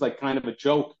thought it was like kind of a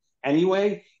joke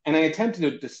anyway. And I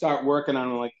attempted to start working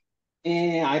on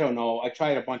I don't know. I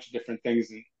tried a bunch of different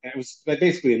things, and it was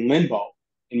basically in limbo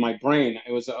in my brain.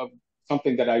 It was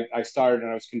something that I started, and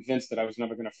I was convinced that I was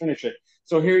never going to finish it.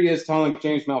 So here he is telling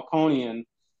James Malconian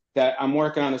that I'm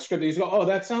working on a script. He's going, "Oh,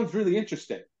 that sounds really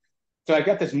interesting." So I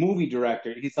got this movie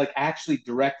director. He's actually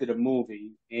directed a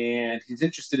movie, and he's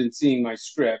interested in seeing my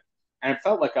script. And it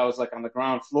felt like I was on the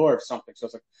ground floor of something. So I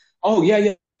was like, "Oh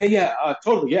yeah,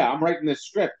 totally, yeah. I'm writing this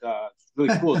script. It's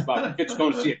really cool. It's about kids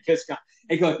going to see a Kiss concert."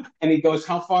 And he goes,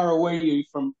 "How far away are you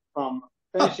from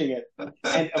finishing it?"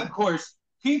 And of course,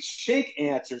 Pete Shake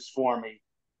answers for me,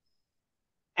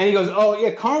 and he goes, "Oh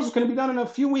yeah, Carl's going to be done in a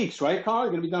few weeks, right? Carl,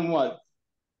 you're going to be done what?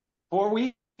 4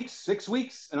 weeks, 6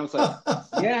 weeks?" And I was like,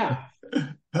 "Yeah."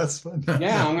 That's fun.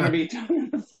 Yeah, I'm going to be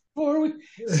done 4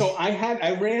 weeks. So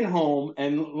I ran home,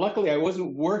 and luckily I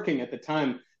wasn't working at the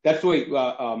time. That's the way.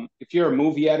 If you're a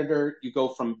movie editor, you go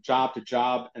from job to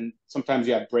job, and sometimes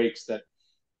you have breaks that,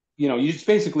 you just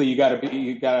basically you got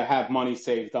to have money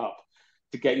saved up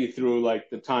to get you through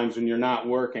the times when you're not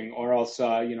working, or else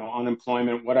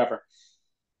unemployment, whatever.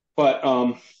 But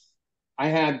I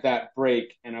had that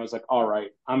break, and I was like, all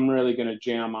right, I'm really going to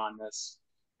jam on this.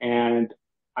 And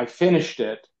I finished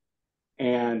it,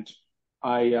 and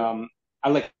I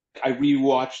I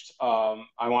rewatched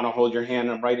I Want to Hold Your Hand.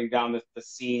 I'm writing down the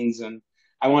scenes, and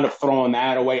I wound up throwing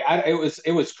that away.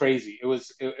 It was crazy. It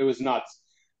was nuts.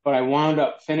 But I wound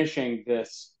up finishing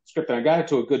this script, and I got it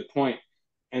to a good point.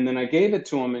 And then I gave it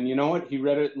to him, and you know what? He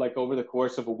read it like over the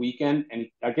course of a weekend, and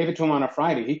I gave it to him on a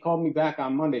Friday. He called me back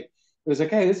on Monday. He was like,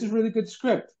 "Hey, this is a really good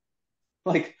script."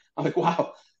 Like, I'm like,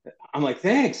 "Wow." I'm like,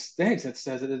 thanks.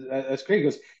 That's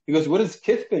great. He goes, "What does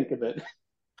Kit think of it?"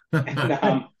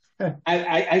 And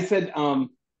I said,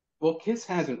 well, Kiss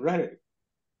hasn't read it.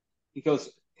 He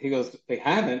goes, they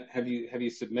haven't. Have you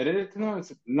submitted it to them? I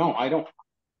said, no, I don't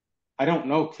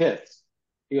know Kiss.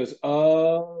 He goes,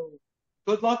 oh,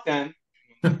 good luck then.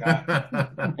 Oh my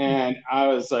God. And I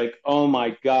was like, oh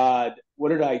my God, what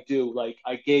did I do? Like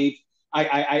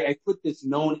I put this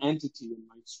known entity in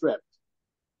my script.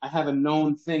 I have a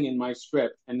known thing in my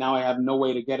script, and now I have no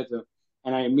way to get it to them.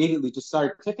 And I immediately just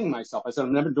started kicking myself. I said,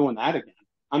 I'm never doing that again.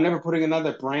 I'm never putting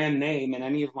another brand name in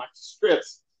any of my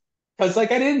scripts because,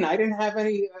 like, I didn't have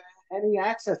any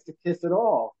access to Kiss at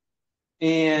all.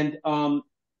 And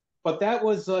but that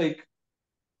was like,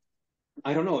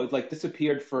 I don't know, it like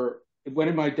disappeared for. It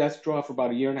went in my desk drawer for about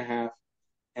a year and a half,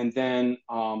 and then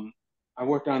I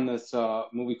worked on this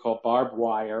movie called Barb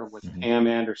Wire with Mhm. Pam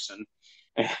Anderson,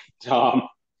 and um,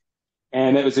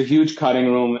 and it was a huge cutting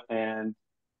room, and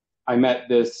I met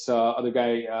this other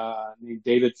guy named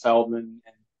David Feldman,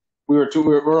 and we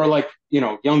were like, you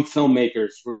know, young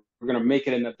filmmakers. We're gonna make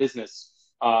it in the business.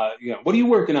 You know, what are you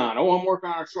working on? Oh, I'm working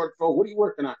on a short film. What are you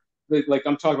working on? Like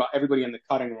I'm talking about everybody in the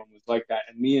cutting room was like that,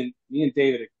 and me and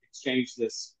David exchanged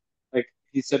this. Like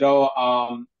he said,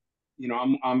 oh, you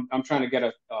know, I'm trying to get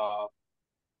a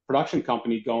production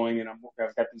company going, and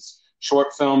I've got these short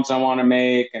films I want to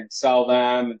make and sell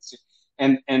them,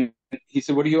 and he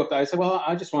said, "What are you up to?" I said, "Well,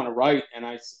 I just want to write," and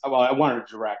I wanted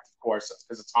to direct, of course,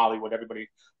 because it's Hollywood. Everybody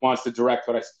wants to direct,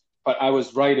 but I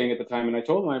was writing at the time, and I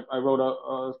told him I wrote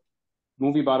a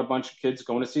movie about a bunch of kids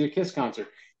going to see a Kiss concert,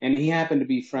 and he happened to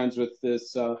be friends with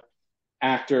this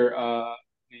actor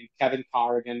named Kevin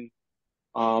Corrigan,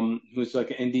 who's like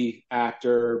an indie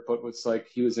actor, but was like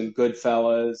he was in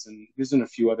Goodfellas and he was in a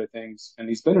few other things, and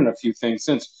he's been in a few things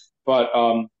since. But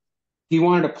he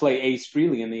wanted to play Ace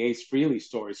Frehley in the Ace Frehley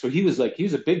story, so he was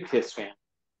a big Kiss fan.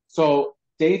 So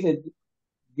David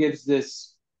gives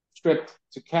this script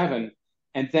to Kevin,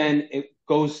 and then it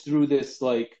goes through this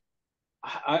like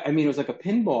I mean it was like a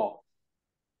pinball.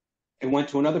 It went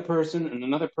to another person and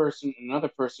another person and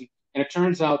another person, and it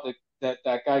turns out that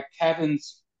guy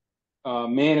Kevin's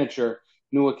manager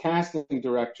knew a casting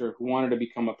director who wanted to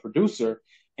become a producer,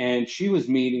 and she was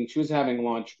having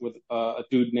lunch with a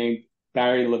dude named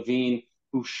Barry Levine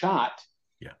who shot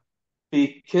Yeah.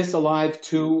 the Kiss Alive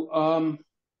 2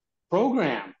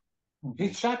 program. Mhm.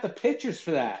 He shot the pictures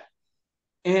for that,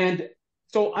 and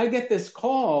so I get this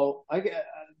call. I get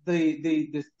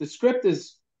the script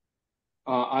is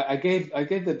I gave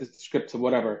the script to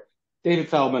whatever David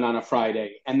Feldman on a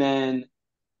Friday, and then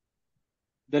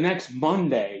the next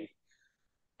Monday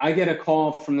I get a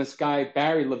call from this guy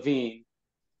Barry Levine,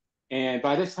 and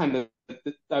by this time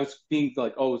I was being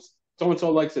like, oh, so and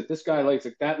so likes it, this guy likes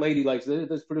it, that lady likes it,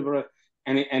 this pretty,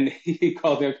 and he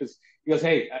called there because he goes,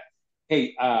 hey,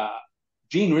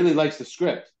 Gene really likes the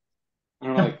script,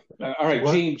 and I'm like, all right,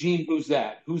 What? Gene, who's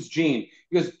that? Who's Gene?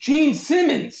 He goes, Gene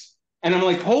Simmons, and I'm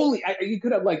like, holy, you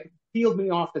could have like peeled me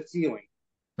off the ceiling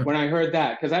when I heard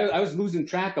that because I was losing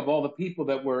track of all the people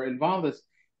that were involved in this,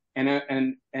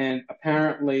 and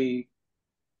apparently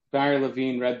Barry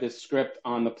Levine read this script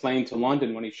on the plane to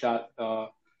London when he shot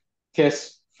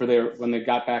Kiss for their when they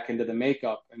got back into the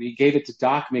makeup, and he gave it to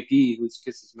Doc McGee, who's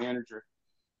Kiss's manager.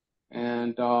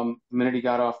 And the minute he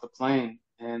got off the plane,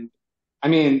 and I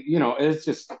mean, you know, it was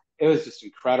just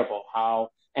incredible how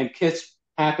and Kiss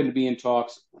happened to be in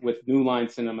talks with New Line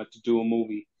Cinema to do a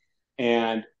movie,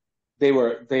 and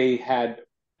they had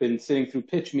been sitting through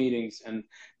pitch meetings, and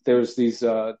there was these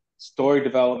story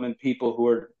development people who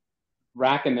were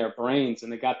racking their brains,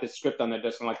 and they got this script on their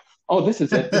desk. And like, oh, this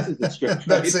is it. This is the script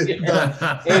right That's it. here. Done.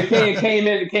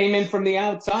 It came in from the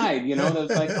outside. You know, and it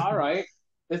was like, all right,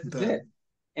 this is it. Done.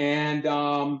 And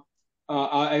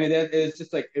I mean, it's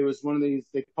just like it was one of these.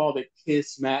 They called it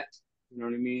Kismet. You know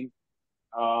what I mean?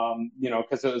 You know,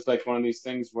 because it was like one of these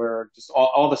things where just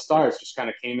all the stars just kind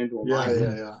of came into Yeah,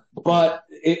 alignment. yeah, yeah. But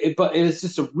it was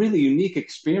just a really unique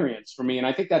experience for me, and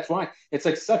I think that's why it's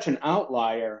like such an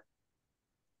outlier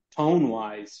tone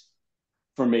wise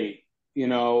for me. You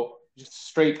know, just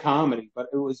straight comedy, but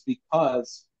it was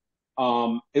because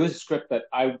it was a script that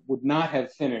I would not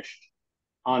have finished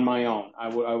on my own.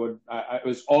 It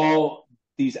was all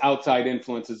these outside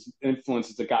influences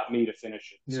that got me to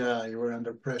finish it. Yeah, you were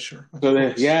under pressure, of So then,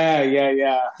 course.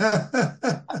 yeah.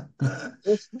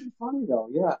 It's pretty funny though,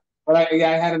 yeah. But I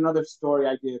had another story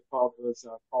I did called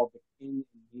The King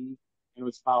and Me, and it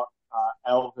was about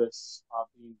Elvis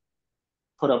being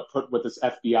put with this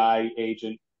FBI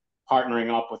agent,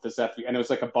 partnering up with this FBI, and it was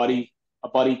like a buddy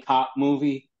cop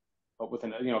movie, but with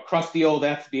a crusty old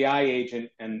FBI agent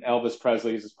and Elvis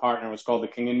Presley as his partner. It was called The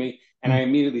King and Me, and I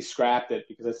immediately scrapped it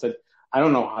because I said, I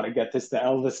don't know how to get this to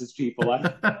Elvis's people. I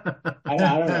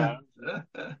don't know.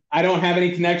 I don't have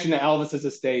any connection to Elvis's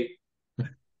estate.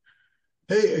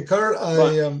 Hey, Carl,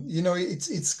 But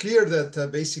it's clear that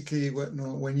basically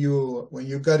when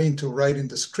you got into writing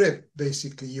the script,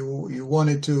 basically you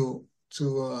wanted to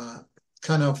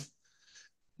kind of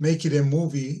make it a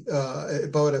movie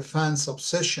about a fan's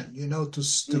obsession,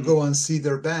 to go and see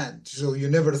their band. So you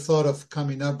never thought of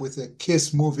coming up with a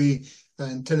Kiss movie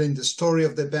and telling the story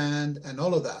of the band and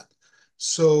all of that.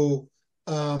 So,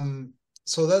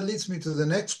 so that leads me to the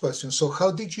next question. So,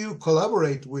 how did you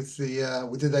collaborate with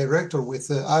the director, with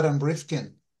Adam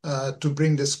Rifkin, to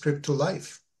bring the script to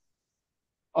life?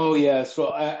 oh yeah,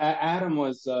 so Adam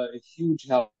was a huge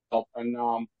help,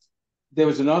 and there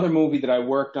was another movie that I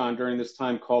worked on during this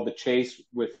time called The Chase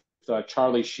with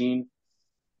Charlie Sheen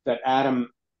that Adam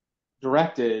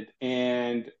directed,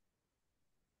 and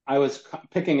I was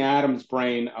picking Adam's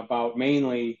brain about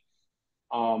mainly,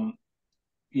 what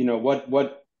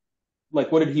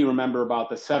did he remember about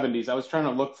the '70s? I was trying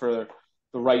to look for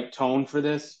the right tone for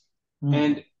this, Mm.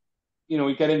 and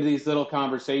we get into these little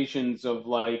conversations of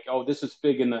like, oh, this is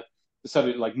big in the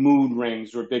 '70s, like mood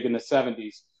rings were big in the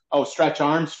 '70s. Oh, Stretch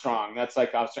Armstrong, that's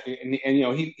like,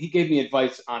 he gave me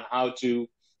advice on how to,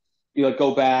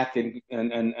 go back and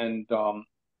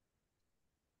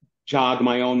jog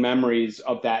my own memories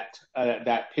of that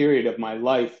period of my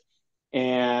life,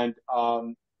 and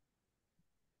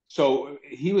so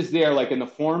he was there like in the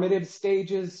formative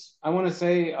stages, I want to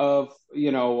say, of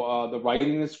the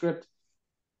writing of the script,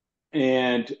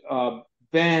 and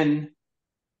then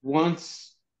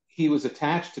once he was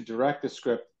attached to direct the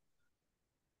script,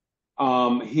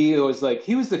 he was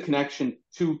the connection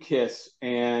to Kiss,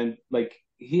 and like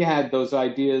he had those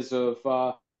ideas of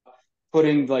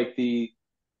putting like the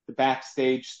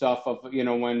backstage stuff of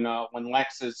when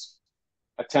Lex is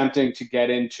attempting to get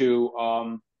into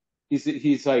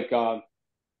he's like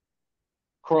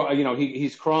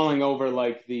he's crawling over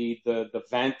like the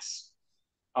vents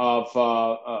of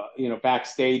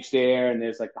backstage there, and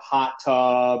there's like the hot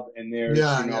tub, and there's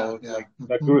Yeah.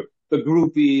 like Mhm. the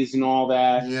groupies and all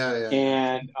that, Yeah.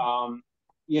 and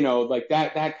like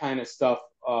that kind of stuff,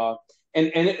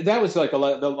 that was like a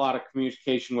lot of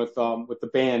communication with the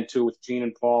band too, with Gene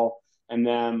and Paul and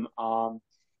them,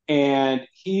 and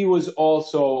he was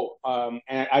also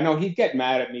and I know he'd get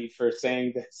mad at me for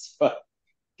saying this, but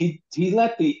he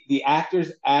let the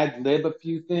actors ad lib a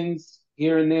few things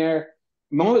here and there.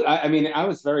 I mean, I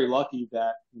was very lucky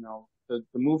that the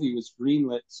movie was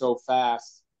greenlit so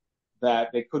fast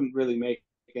that they couldn't really make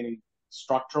any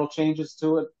structural changes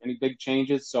to it, any big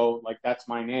changes. So like that's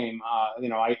my name.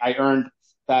 I earned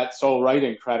that sole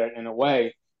writing credit in a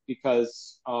way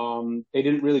because they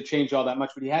didn't really change all that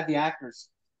much, but he had the actors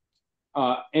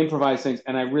improvise things,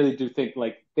 and I really do think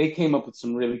like they came up with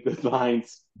some really good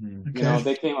lines. Okay.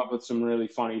 They came up with some really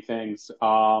funny things.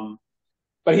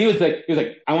 But he was like,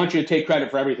 I want you to take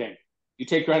credit for everything. You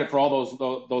take credit for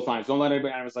all those lines. Don't let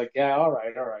anybody. And I was like, yeah, all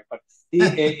right. But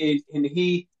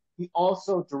he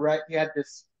also he had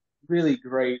this really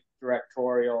great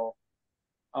directorial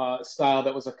style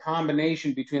that was a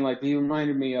combination between like he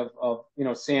reminded me of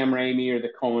Sam Raimi or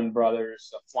the Coen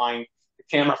brothers, the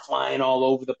camera flying all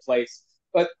over the place,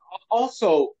 but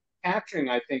also capturing,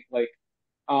 I think, like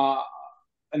uh,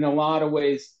 in a lot of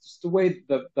ways, just the way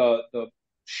the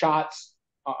shots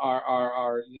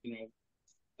are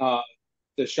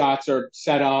the shots are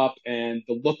set up, and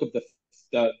the look of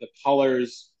the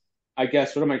colors. I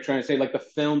guess what am I trying to say? Like the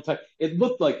film type, it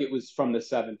looked like it was from the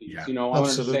 '70s. Yeah. I wanted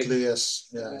to say Absolutely, yes.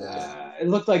 Yeah. it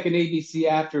looked like an ABC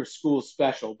after school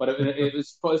special, but it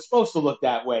was supposed to look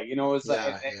that way. It was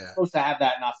like it's Yeah. supposed to have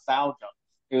that nostalgia.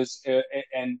 It was,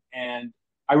 and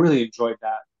I really enjoyed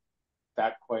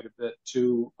that quite a bit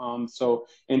too. So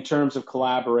in terms of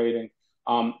collaborating,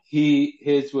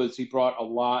 he brought a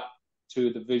lot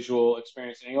to the visual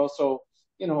experience, and he also,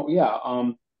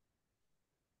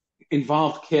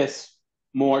 involved Kiss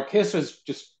more. Kiss was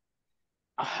just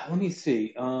let me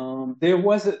see.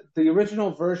 The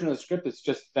original version of the script is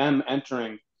just them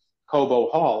entering Cobo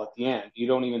Hall at the end. You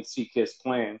don't even see Kiss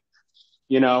playing,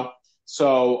 you know.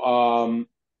 So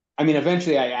I mean,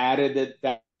 eventually I added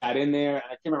that in there, and I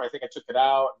can't remember. I think I took it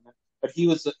out, but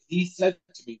he said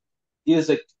to me, he was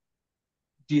like,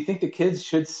 "Do you think the kids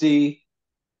should see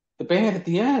the band at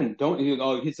the end? Don't you?"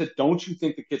 Oh, he said, "Don't you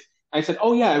think the kids?" I said,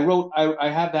 "Oh yeah, I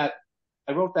have that.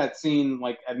 I wrote that scene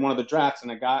like at one of the drafts,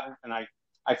 and I got it, and I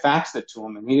faxed it to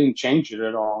him, and he didn't change it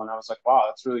at all." And I was like, "Wow,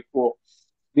 that's really cool."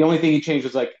 The only thing he changed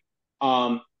was like,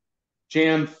 um,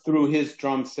 Jam threw his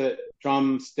drumstick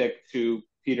to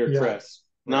Peter Yeah, Criss,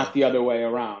 not right. the other way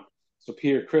around. So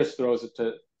Peter Criss throws it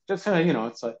to just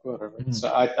it's like whatever. Mhm.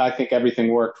 So I think everything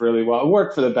worked really well. It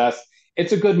worked for the best.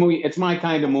 It's a good movie. It's my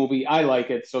kind of movie. I like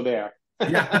it. So there. You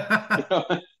Yeah. know?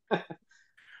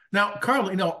 Now, Carl,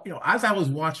 as I was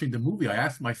watching the movie, I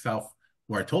asked myself,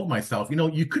 or I told myself,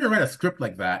 you couldn't write a script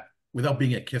like that without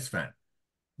being a Kiss fan.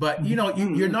 But you're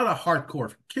Mm-hmm. not a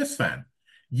hardcore Kiss fan,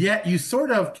 yet you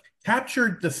sort of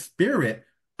captured the spirit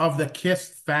of the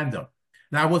Kiss fandom.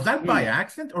 Now, was that by Mm-hmm.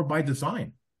 accident or by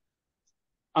design?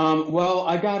 Well,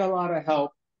 I got a lot of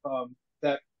help.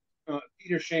 That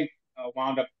Peter Schenck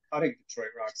wound up cutting Detroit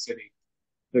Rock City,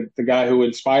 the guy who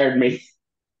inspired me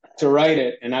to write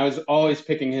it, and I was always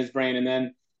picking his brain. And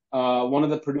then one of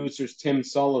the producers, Tim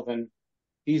Sullivan,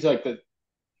 he's like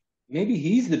maybe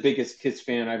he's the biggest Kiss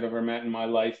fan I've ever met in my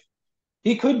life.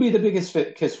 He could be the biggest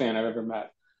Kiss fan I've ever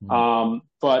met. Mm.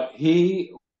 But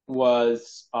he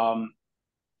was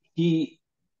he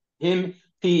him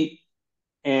Pete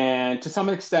and to some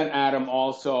extent Adam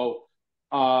also.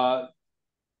 Uh,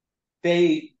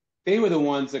 they they were the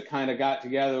ones that kind of got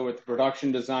together with the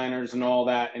production designers and all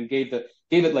that and gave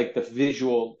it like the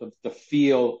visual, the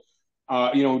feel,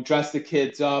 dressed the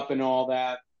kids up and all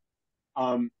that.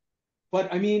 Um,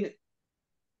 but I mean,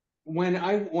 when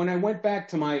I went back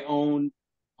to my own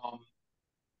um,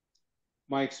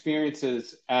 my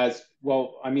experiences as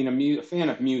well, I mean, a fan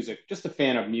of music, just a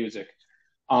fan of music,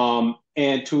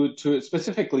 and to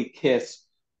specifically Kiss.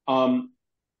 Um,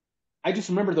 I just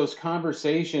remember those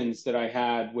conversations that I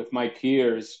had with my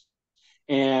peers,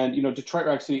 and Detroit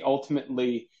Rock City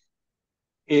ultimately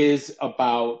is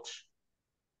about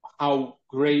how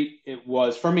great it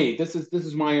was for me. This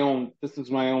is my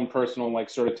own personal like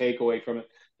sort of takeaway from it.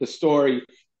 The story.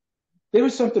 There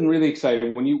was something really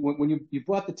exciting when you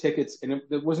bought the tickets, and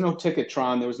there was no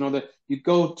Ticketron. There was no that you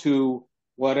go to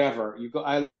whatever you go.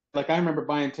 I remember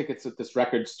buying tickets at this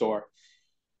record store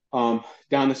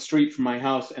down the street from my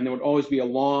house, and there would always be a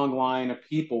long line of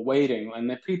people waiting. And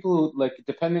the people, like,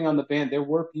 depending on the band, there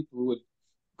were people who would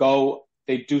go,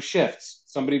 they'd do shifts.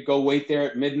 Somebody would go wait there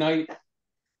at midnight,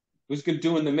 who's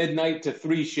doing the midnight to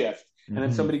 3 shift. And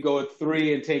then Mhm. somebody go at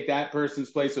 3 and take that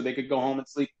person's place so they could go home and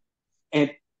sleep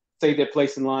and save their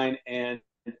place in line. And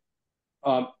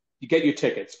um, you get your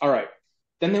tickets. All right.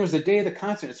 Then there was the day of the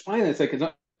concert. It's fine.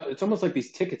 It's almost like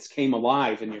these tickets came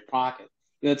alive in your pocket.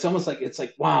 It's almost like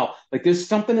wow, like there's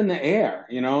something in the air.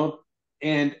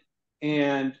 And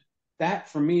and that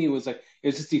for me was like it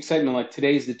was just the excitement. Like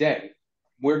today's the day.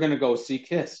 We're gonna go see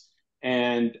Kiss,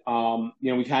 and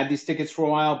we've had these tickets for a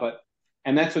while,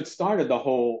 and that's what started the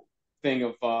whole thing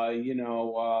of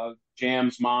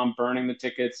Jam's mom burning the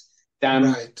tickets, them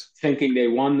Right. thinking they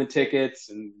won the tickets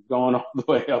and going all the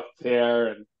way up there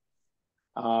and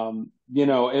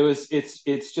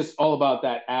it's just all about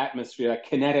that atmosphere, that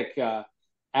kinetic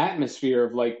atmosphere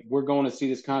of like we're going to see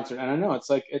this concert. And I know it's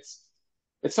like it's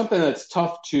something that's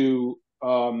tough to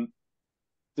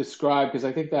describe because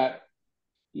I think that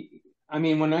I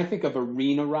mean when I think of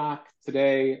arena rock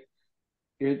today,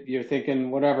 you're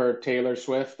thinking whatever Taylor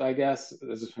Swift, I guess,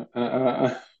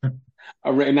 not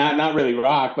really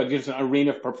rock, but just an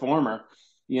arena performer.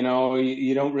 You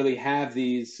don't really have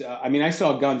these. I mean, I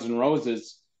saw Guns N'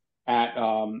 Roses at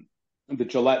the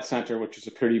Gillette Center, which is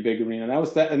a pretty big arena.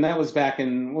 And that was back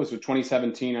in what was it,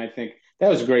 2017, I think. That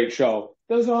was a great show.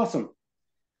 That was awesome,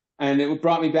 and it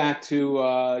brought me back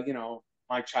to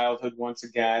my childhood once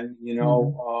again.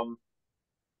 Mhm.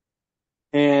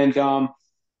 And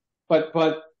but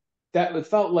that it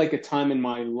felt like a time in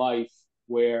my life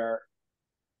where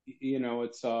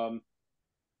it's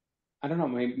I don't know,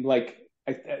 maybe like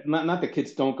not that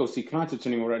kids don't go see concerts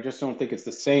anymore. I just don't think it's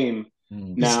the same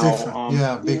Mm. It's now. different.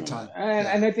 Yeah, big time. And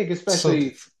Yeah, I think so especially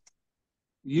different.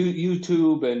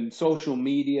 YouTube and social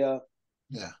media,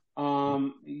 Yeah.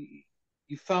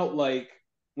 you felt like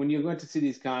when you went to see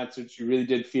these concerts, you really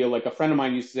did feel like a friend of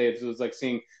mine used to say it was like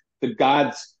seeing the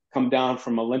gods come down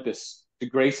from Olympus to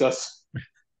grace us,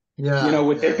 Yeah,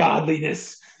 with their yeah.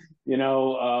 godliness.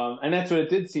 And that's what it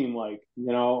did seem like.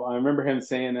 I remember him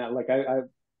saying that. Like,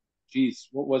 geez,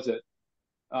 what was it?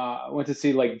 I went to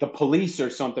see like the Police or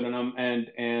something,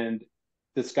 and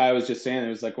this guy was just saying, it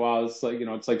was like, wow, it's like,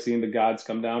 it's like seeing the gods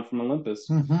come down from Olympus,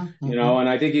 Mm-hmm. and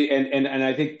I think and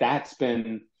I think that's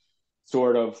been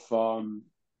sort of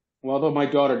well, although my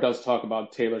daughter does talk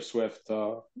about Taylor Swift,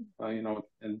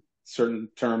 in certain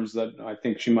terms that I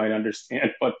think she might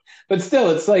understand, but still,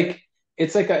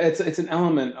 it's an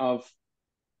element of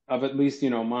at least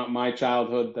my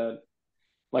childhood that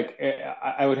like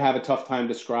I would have a tough time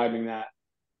describing that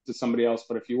to somebody else.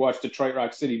 But if you watch Detroit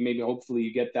Rock City, maybe hopefully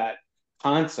you get that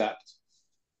concept,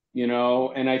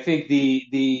 And I think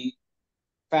the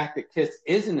fact that Kiss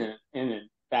isn't in it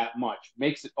that much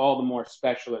makes it all the more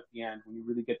special at the end when you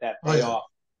really get that Oh yeah, payoff.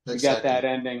 You get that exactly.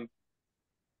 ending,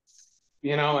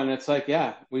 and it's like,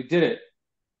 yeah, we did it.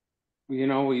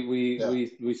 Yeah,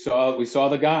 We saw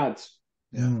the gods.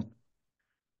 yeah.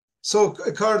 So,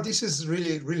 Carl, this is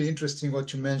really, really interesting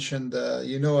what you mentioned,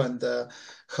 and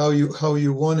how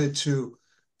you wanted to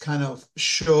kind of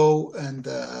show and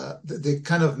the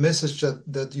kind of message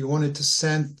that you wanted to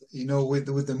send,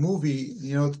 with the movie,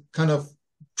 kind of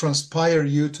transpire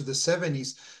you to the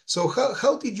 70s. So,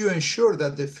 how did you ensure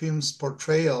that the film's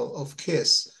portrayal of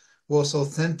Kiss was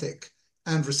authentic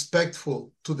and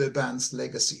respectful to the band's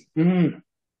legacy? Mm.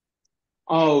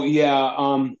 Oh yeah.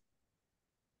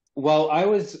 Well, I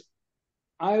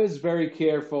was very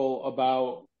careful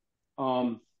about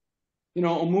a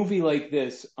movie like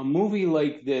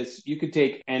this, you could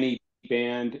take any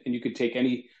band and you could take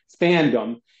any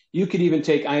fandom. You could even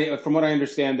take, from what I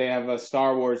understand, they have a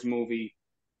Star Wars movie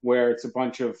where it's a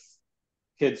bunch of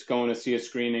kids going to see a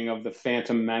screening of the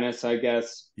Phantom Menace, I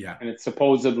guess, Yeah. and it's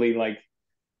supposedly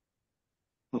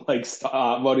what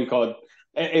do you call it?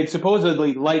 It's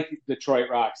supposedly like Detroit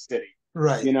Rock City,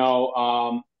 Right. you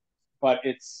know, but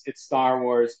it's Star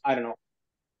Wars. I don't know.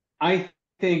 I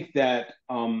think that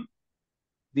the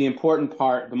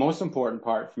most important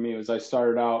part for me was I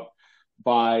started out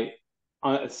by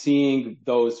seeing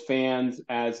those fans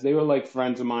as they were like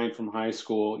friends of mine from high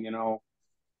school,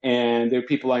 and they're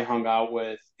people I hung out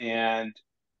with, and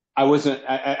I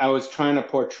was trying to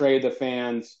portray the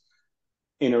fans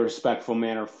in a respectful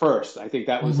manner first. I think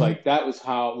Hmm. that was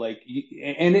how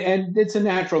and it's a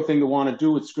natural thing to want to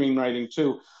do with screenwriting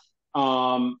too.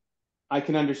 I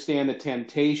can understand the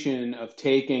temptation of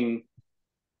taking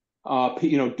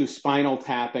do Spinal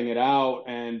Tapping it out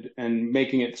and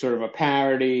making it sort of a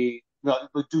parody. But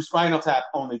do Spinal Tap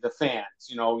only the fans.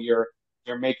 You're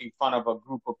making fun of a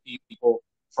group of people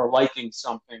for liking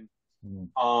something. Mm.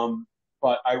 Um,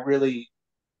 but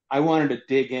I wanted to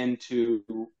dig into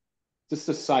just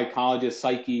the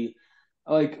psyche.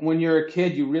 Like when you're a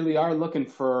kid, you really are looking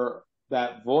for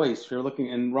that voice. You're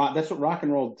looking, and that's what rock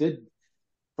and roll did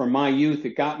for my youth.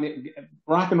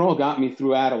 Rock and roll got me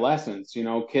through adolescence,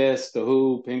 Kiss, The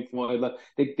Who, Pink Floyd.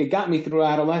 They got me through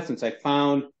adolescence. I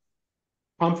found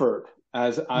comfort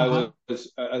Uh-huh.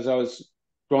 as I was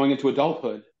growing into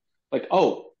adulthood. Like,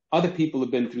 oh, other people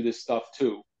have been through this stuff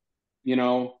too. You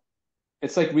know,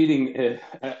 it's like reading,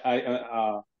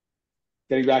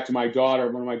 getting back to one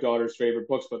of my daughter's favorite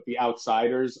books, but The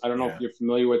Outsiders. I don't know if Yeah. you're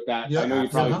familiar with that. I Yeah. know you're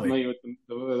probably Uh-huh. Absolutely.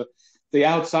 familiar with The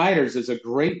Outsiders is a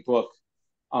great book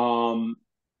um,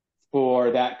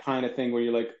 for that kind of thing where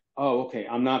you're like, oh, okay,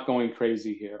 I'm not going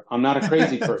crazy here. I'm not a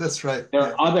crazy person. That's right. There Yeah.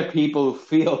 are other people who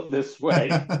feel this way.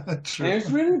 And True. it's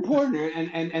really important.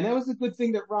 And that was a good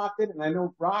thing that rock did. And I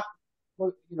know rock,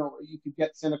 well, you could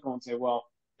get cynical and say, well,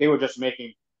 they were just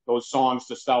making those songs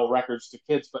to sell records to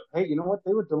kids. But hey, you know what?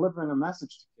 They were delivering a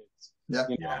message to kids, Yeah.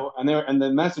 Yeah. and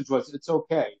the message was, it's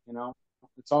okay.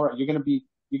 It's all right. You're gonna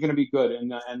be good.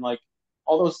 And like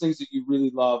all those things that you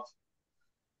really love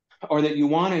or that you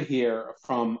want to hear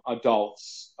from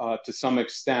adults to some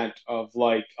extent of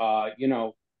like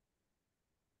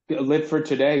live for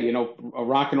today,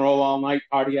 rock and roll all night,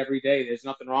 party every day. There's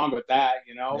nothing wrong with that,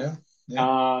 Yeah.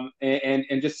 Yeah.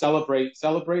 and just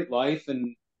celebrate life.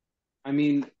 And I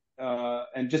mean,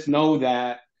 and just know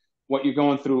that what you're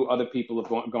going through, other people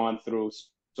have gone through.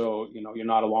 So, you're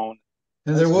not alone.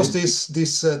 And there That's was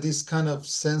big. this kind of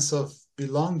sense of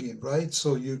belonging, right?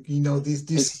 So you know this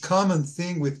It's, common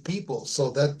thing with people,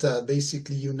 so that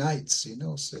basically unites.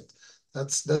 So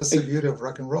that's the it, beauty of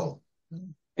rock and roll.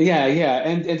 yeah, yeah.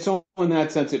 And so in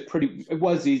that sense, it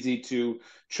was easy to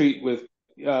treat with,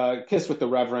 kiss with the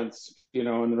reverence,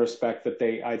 and the respect that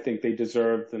I think they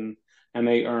deserved and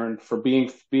they earned for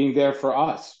being there for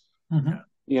us. Hmm.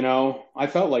 I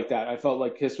felt like that. I felt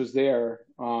like Kiss was there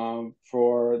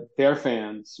for their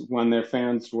fans when their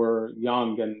fans were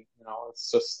young, and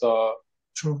it's just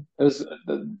True. it was,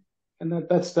 and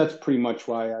that's pretty much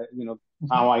why how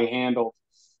Mhm. I handled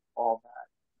all that.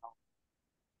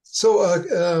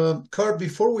 So, Carl,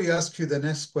 before we ask you the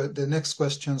next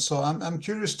question, so I'm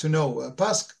curious to know,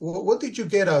 Pask, what did you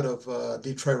get out of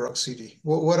Detroit Rock City?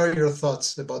 What are your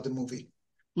thoughts about the movie?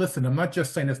 Listen, I'm not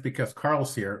just saying this because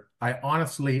Carl's here. I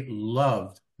honestly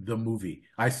loved the movie.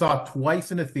 I saw it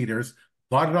twice in the theaters,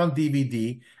 bought it on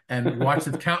DVD, and watched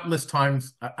it countless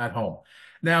times at home.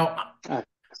 Now,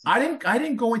 I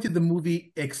didn't go into the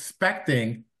movie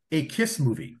expecting a Kiss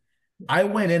movie. I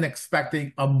went in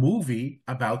expecting a movie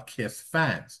about Kiss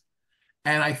fans.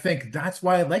 And I think that's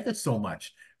why I like it so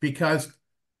much because,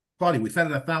 Claudia, we said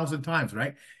it 1,000 times,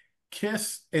 right?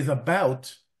 Kiss is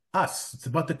about us. It's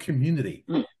about the community.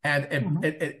 Mm.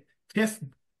 And Kiss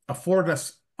afforded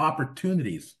us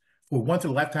opportunities for once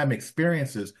in a lifetime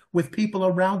experiences with people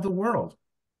around the world.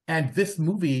 And this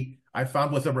movie I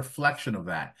found was a reflection of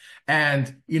that.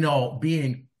 And,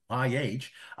 being my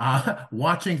age,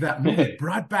 watching that movie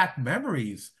brought back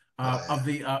memories Oh, of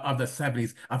the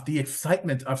 70s, of the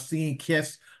excitement of seeing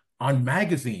Kiss on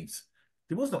magazines.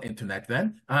 There was no internet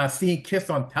then. Seeing Kiss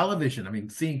on television. I mean,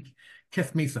 seeing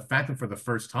Kiss Meets the Phantom for the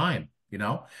first time.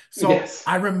 So Yes.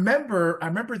 I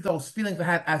remember those feelings I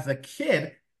had as a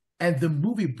kid, and the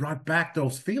movie brought back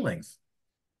those feelings.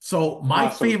 So my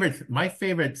Awesome. favorite my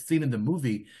favorite scene in the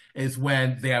movie is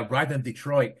when they arrive in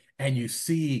Detroit and you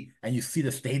see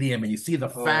the stadium and you see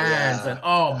the oh fans, and yeah,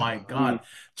 oh my yeah. Mm. God,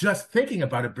 just thinking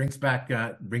about it brings back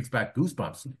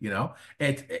goosebumps.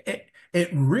 It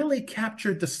really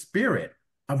captured the spirit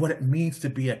of what it means to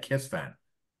be a Kiss fan.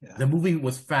 Yeah. The movie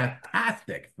was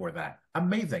fantastic for that.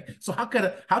 Amazing. So I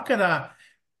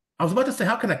was about to say,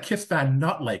 how can a Kiss fan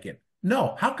not like it?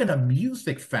 No, how can a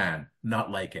music fan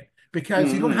not like it?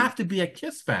 Because you don't Mm. have to be a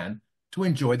Kiss fan to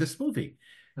enjoy this movie.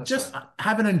 That's Just right.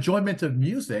 have an enjoyment of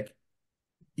music,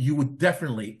 you would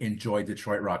definitely enjoy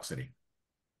Detroit Rock City.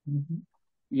 Mhm.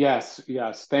 Yes,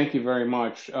 yes. Thank you very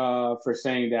much for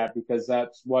saying that because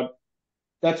that's what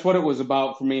it was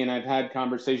about for me. And I've had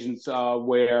conversations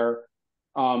where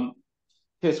um,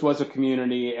 Kiss was a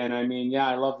community, and I mean, yeah,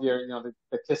 I love the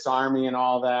Kiss Army and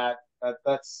all that.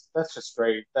 That's just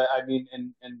great. I mean,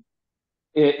 and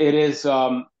it is.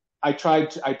 I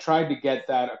tried to get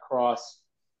that across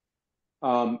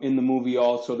in the movie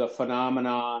also the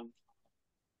phenomenon,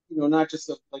 not just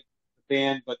of, like the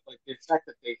band, but like the effect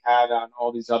that they had on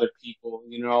all these other people.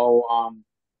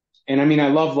 And I mean, I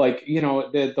love like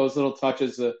those little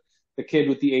touches, the kid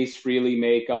with the Ace Frehley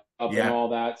makeup and Yeah. all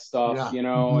that stuff, Yeah.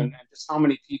 and just how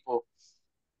many people.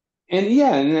 And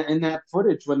yeah, and that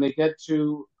footage when they get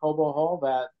to Cobo Hall,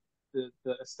 that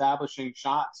the establishing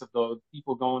shots of the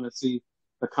people going to see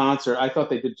the concert, I thought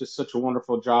they did just such a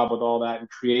wonderful job with all that and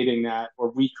creating that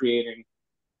or recreating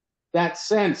that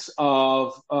sense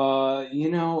of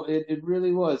it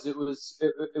really was.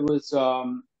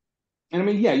 And I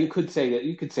mean, yeah, you could say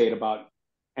it about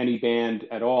any band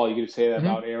at all. You could say that Mhm.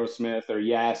 about Aerosmith or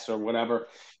Yes or whatever.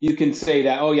 You can say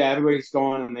that, oh yeah, everybody's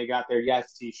going and they got their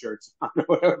Yes t-shirts on or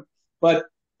whatever. But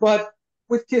but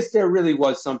with Kiss there really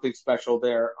was something special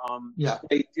there. Yeah.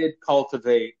 They did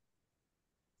cultivated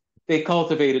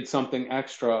something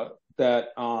extra that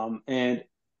and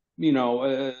you know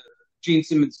uh, Gene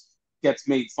Simmons gets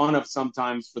made fun of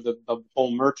sometimes for the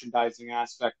whole merchandising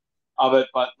aspect of it,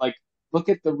 but like look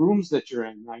at the rooms that you're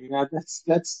in. I mean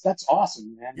that's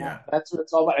awesome, man. Yeah. That's what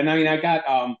it's all about. And I mean I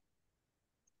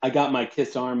got my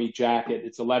Kiss Army jacket.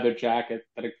 It's a leather jacket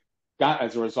that I got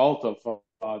as a result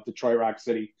of Detroit Rock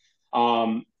City.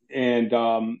 And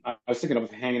I was thinking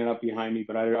of hanging it up behind me,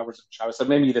 but I said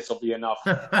maybe this will be enough.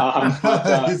 But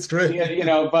It's great.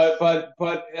 yeah,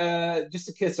 but just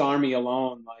the Kiss Army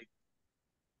alone, like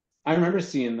I remember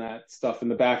seeing that stuff in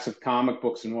the backs of comic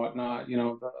books and whatnot,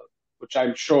 which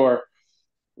I'm sure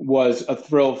was a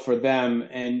thrill for them.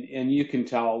 And you can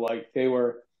tell like they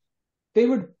were they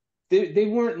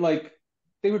weren't like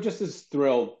they were just as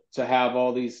thrilled to have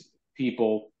all these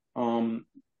people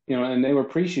and they were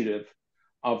appreciative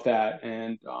of that,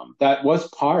 and that was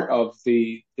part of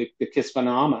the Kiss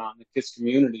phenomenon, the Kiss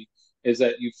community, is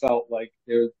that you felt like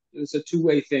there was a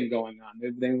two-way thing going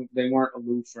on. They weren't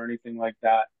aloof or anything like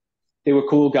that. They were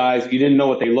cool guys. You didn't know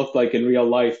what they looked like in real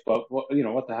life, but what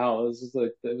the hell, it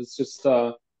was just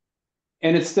and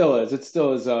it still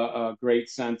is a great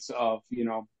sense of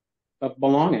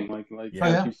belonging, Oh Yeah. like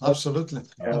yeah, you said. absolutely.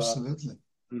 Uh, Absolutely.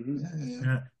 mhm. Yeah, yeah, yeah.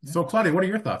 Yeah. Yeah. So, Claudia, what are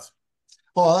your thoughts?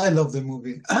 Oh, I love the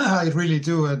movie. I really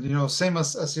do. And same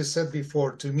as you said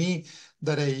before, to me,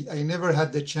 that I never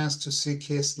had the chance to see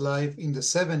Kiss live in the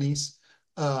 70s,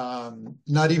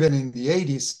 not even in the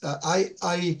 80s.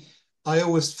 I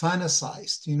always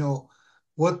fantasized,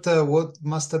 what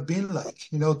must have been like,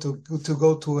 to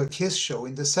go to a Kiss show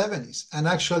in the 70s. And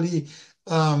actually,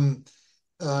 um,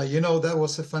 That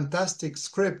was a fantastic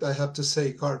script, I have to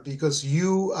say, Carl, because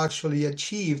you actually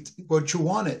achieved what you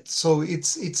wanted. So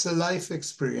it's a life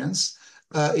experience.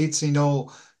 It's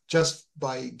just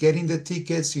by getting the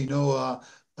tickets,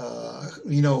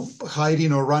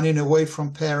 hiding or running away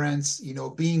from parents,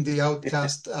 being the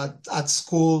outcast at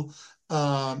school,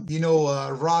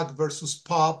 rock versus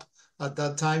pop at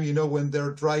that time, when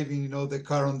they're driving, the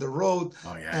car on the road,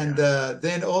 Oh yeah, and yeah.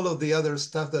 then all of the other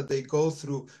stuff that they go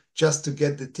through just to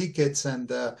get the tickets, and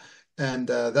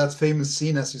that famous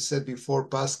scene, as you said before,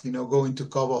 Basque, going to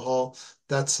Cobo Hall.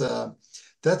 That's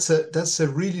that's a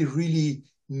really really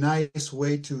nice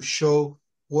way to show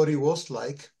what it was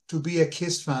like to be a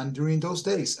Kiss fan during those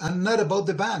days, and not about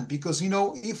the band, because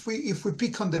if we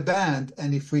pick on the band,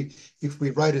 and if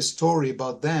we write a story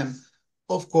about them,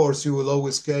 of course you will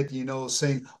always get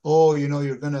saying, oh,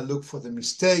 you're gonna look for the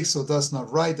mistakes, so that's not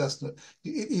right, that's not.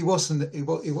 It wasn't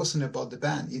about the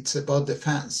band, it's about the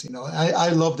fans. I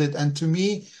loved it, and to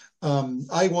me,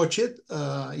 I watch it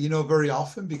very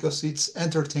often because it's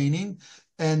entertaining,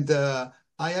 and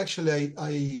I actually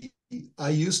I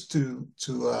used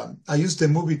I used the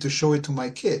movie to show it to my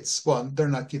kids. Well, they're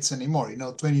not kids anymore,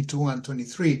 22 and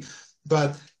 23,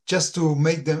 but just to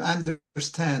make them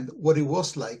understand what it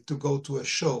was like to go to a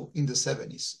show in the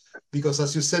 70s. Because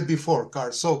as you said before,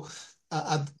 Carl, so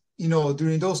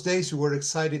during those days you were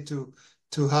excited to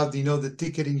have the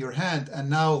ticket in your hand, and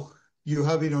now you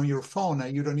have it on your phone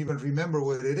and you don't even remember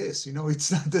what it is.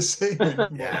 It's not the same anymore.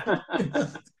 Yeah.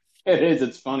 It is.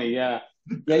 It's funny. Yeah.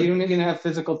 Yeah. You don't even have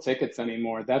physical tickets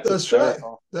anymore. That's That's right.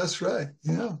 hysterical. That's right.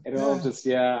 Yeah. It all Yeah. just,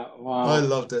 yeah. I Wow.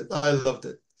 loved it. I loved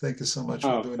it. Thank you so much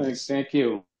for Oh, doing thank, this. thank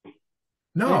you.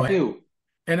 No, Thank you.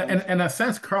 and And in a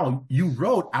sense, Carl, you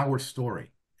wrote our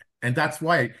story. And that's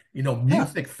why, Yeah.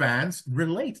 music fans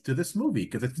relate to this movie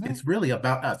because it's Yeah. it's really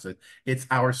about us. It's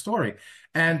our story.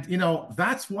 And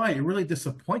that's why it really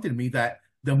disappointed me that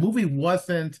the movie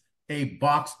wasn't a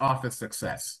box office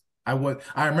success.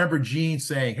 I remember Gene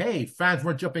saying, "Hey, fans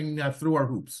weren't jumping through our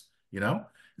hoops."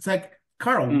 It's like,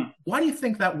 Carl, mm, why do you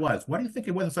think that was? Why do you think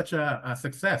it wasn't such a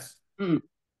success? mm.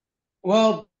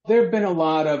 Well, there have been a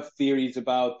lot of theories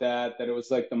about that it was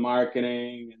like the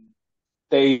marketing, and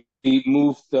they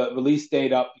moved the release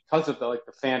date up because of the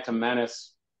Phantom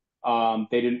Menace.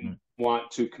 They didn't Mm.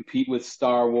 want to compete with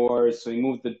Star Wars, so they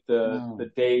moved the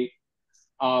Mm. date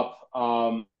up.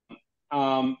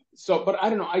 But I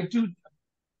don't know.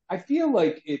 I feel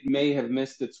like it may have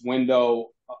missed its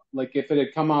window. Like if it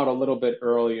had come out a little bit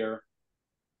earlier,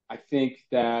 I think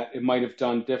that it might have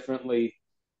done differently.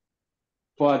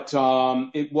 But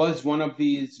it was one of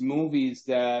these movies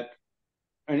that,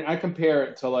 and I compare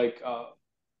it to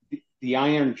the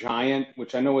Iron Giant,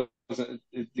 which I know wasn't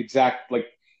exact, like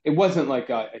it wasn't like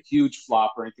a huge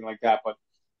flop or anything like that, but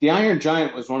the Iron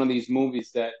Giant was one of these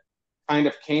movies that kind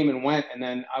of came and went, and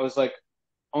then I was like,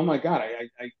 oh my god,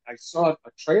 I saw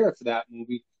a trailer for that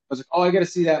movie. I was like, oh, I got to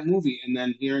see that movie, and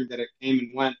then hearing that it came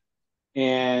and went,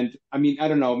 and I mean, I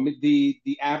don't know,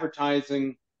 the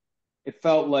advertising, it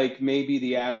felt like maybe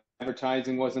the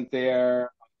advertising wasn't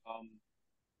there, um,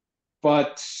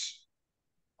 but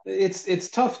it's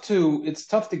tough to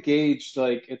gauge.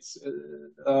 Like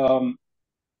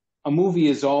a movie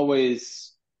is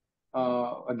always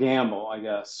a gamble, I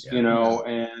guess, Yeah. Yeah.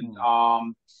 and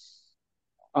Mm.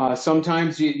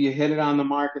 sometimes you hit it on the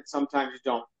market, sometimes you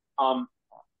don't. Um,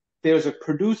 there's a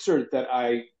producer that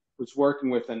I was working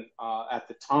with at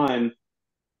the time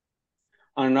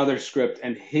on another script,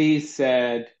 and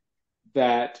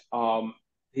that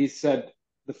he said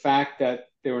the fact that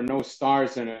there were no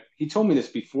stars in it. He told me this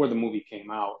before the movie came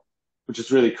out, which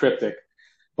is really cryptic.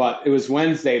 But it was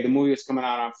Wednesday. The movie was coming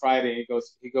out on Friday. And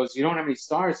he goes, you don't have any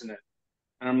stars in it.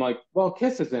 And I'm like, well,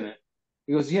 Kiss is in it.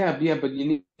 He goes, yeah, yeah, but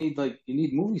you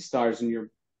need movie stars in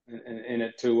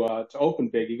it to open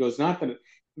big. He goes, not that.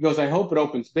 He goes, I hope it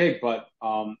opens big, but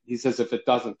he says if it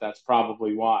doesn't, that's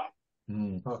probably why.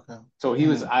 Mm. Okay. So he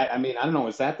was. Mm. I mean, I don't know.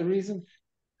 Is that the reason?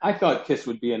 I thought Kiss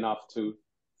would be enough to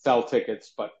sell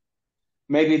tickets, but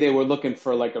maybe they were looking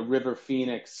for like a River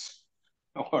Phoenix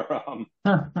or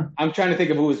I'm trying to think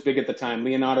of who was big at the time.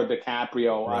 Leonardo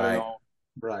DiCaprio. I don't Right. know.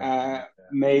 Right.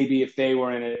 Maybe if they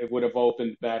were in it, it would have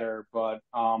opened better, but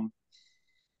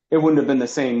it wouldn't have been the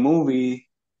same movie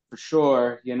for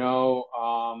sure.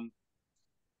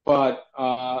 But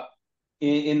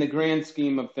in the grand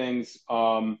scheme of things,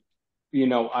 I'm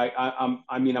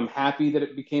happy that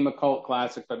it became a cult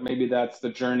classic, but maybe that's the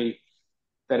journey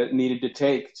that it needed to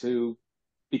take to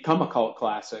become a cult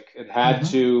classic. It had Hmm.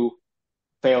 to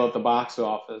fail at the box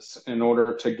office in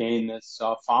order to gain this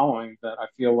following that I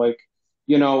feel like,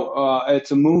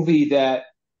 it's a movie that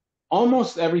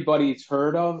almost everybody's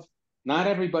heard of. Not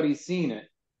everybody's seen it.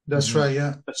 That's right.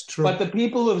 Yeah, it's true. But the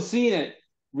people who have seen it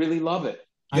really love it.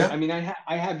 Yeah. I mean,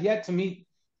 I have yet to meet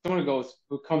someone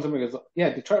who comes up and goes, yeah,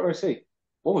 Detroit Rock City.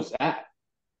 What was that?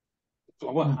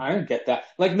 Well, I didn't get that.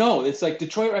 Like, no, it's like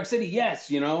Detroit Rock City. Yes,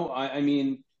 you know. I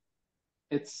mean,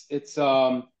 it's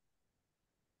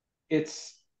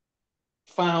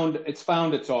found its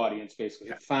audience basically.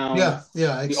 It found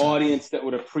exactly. the audience that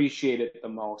would appreciate it the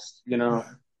most. You know.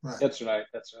 Right. That's right.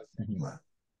 Right.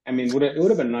 I mean, it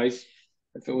would have been nice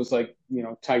if it was like, you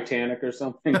know, Titanic or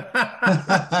something.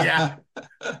 Yeah.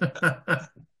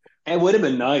 It would have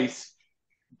been nice,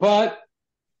 but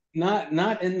not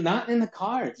in the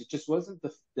cards. It just wasn't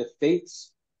the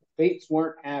fates. The fates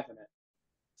weren't having it.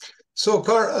 So,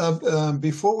 Carl,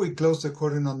 before we close the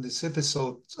recording on this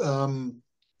episode,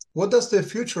 what does the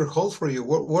future hold for you?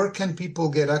 Where can people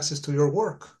get access to your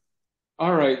work?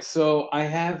 All right, so I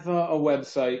have a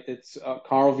website. It's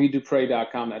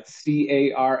carlvdupre.com. That's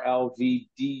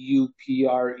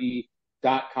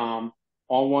CarlVdupre.com,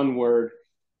 all one word.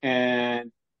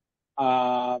 And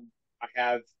I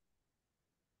have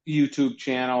YouTube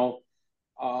channel.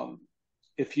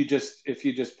 If you just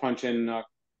punch in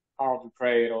Carl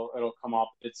Dupre, it'll come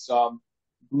up. It's I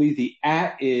believe the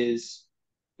is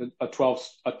a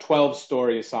 12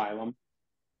 Story Asylum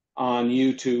on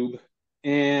YouTube.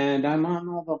 And I'm on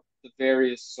all the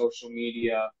various social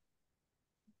media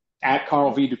at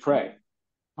Carl V. Dupre.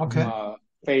 Okay.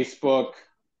 Facebook,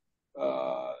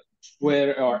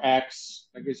 Twitter, or X,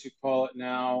 I guess you call it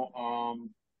now.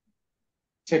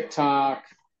 TikTok,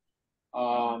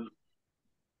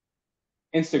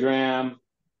 Instagram,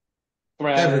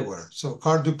 Threads. Everywhere. So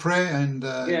Carl Dupre, and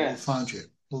yes.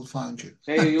 We'll find you.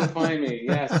 Hey, you'll find me.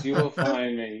 Yes, you will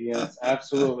find me. Yes,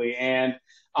 absolutely. And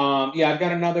I've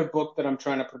got another book that I'm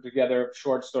trying to put together of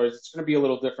short stories. It's going to be a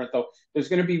little different though. There's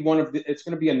going to be it's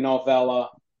going to be a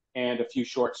novella and a few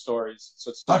short stories. So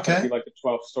it's not going to be like the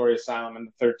 12 Story Asylum and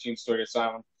the 13 Story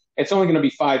Asylum. It's only going to be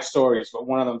 5 stories, but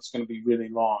one of them is going to be really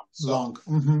long. So long.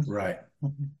 Mm-hmm. Right.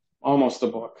 Almost a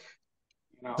book.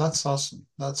 You know. That's awesome.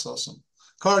 That's awesome.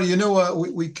 Carl, you know,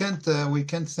 we can't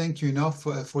thank you enough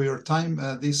for your time.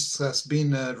 This has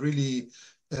been really,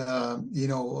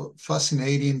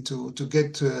 fascinating to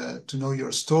get to know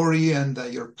your story and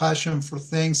your passion for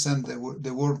things and the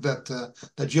work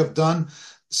that you have done.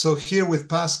 So here with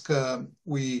PASC,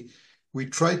 we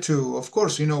try to, of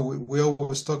course, we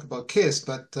always talk about KISS,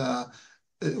 but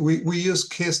we use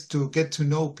KISS to get to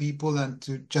know people and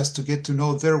to get to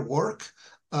know their work.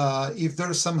 If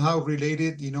they're somehow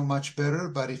related, much better.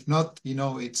 But if not,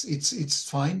 it's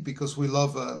fine because we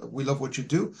love what you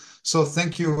do. So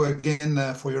thank you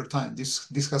again for your time. This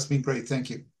has been great. Thank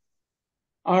you.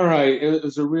 All right, it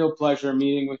was a real pleasure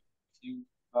meeting with you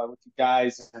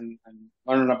guys and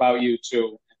learning about you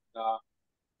too.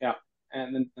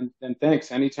 And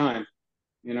thanks anytime.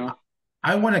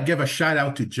 I want to give a shout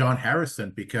out to John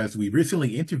Harrison because we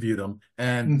recently interviewed him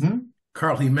and.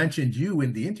 Carl, he mentioned you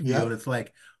in the interview, and it's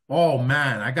like, oh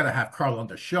man, I gotta have Carl on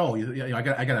the show. I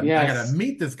gotta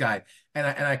meet this guy, and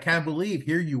I can't believe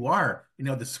here you are.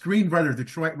 The screenwriter of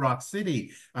Detroit Rock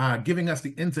City, giving us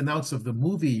the ins and outs of the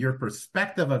movie, your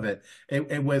perspective of it.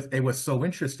 It was so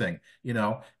interesting,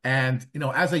 And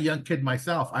as a young kid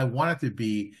myself, I wanted to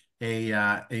be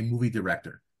a movie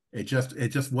director. It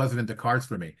just wasn't in the cards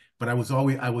for me, but I was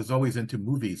always into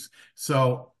movies.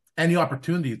 So. Any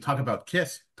opportunity to talk about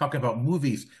KISS, talk about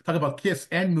movies, talk about KISS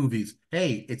and movies.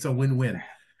 Hey, it's a win-win.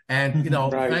 And,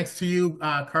 right. Thanks to you,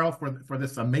 Carl, for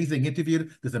this amazing interview,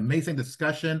 this amazing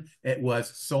discussion. It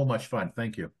was so much fun.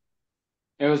 Thank you.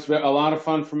 It was a lot of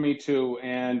fun for me too.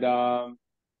 And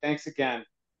thanks again.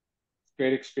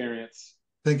 Great experience.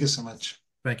 Thank you so much.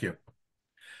 Thank you.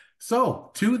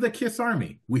 So, to the KISS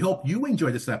Army, we hope you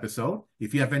enjoyed this episode.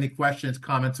 If you have any questions,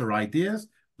 comments, or ideas,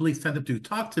 please send them to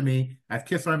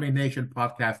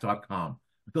talktomee@kissarmynationpodcast.com.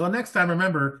 Until next time,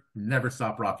 remember, never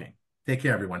stop rocking. Take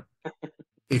care, everyone.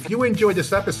 If you enjoyed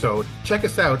this episode, check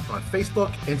us out on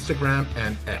Facebook, Instagram,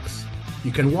 and X.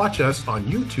 You can watch us on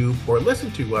YouTube or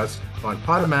listen to us on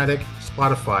Podomatic,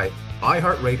 Spotify,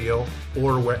 iHeartRadio,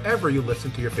 or wherever you listen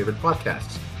to your favorite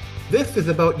podcasts. This is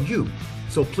about you,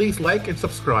 so please like and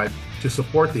subscribe to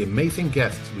support the amazing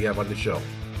guests we have on the show.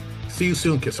 See you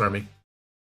soon, KISS Army.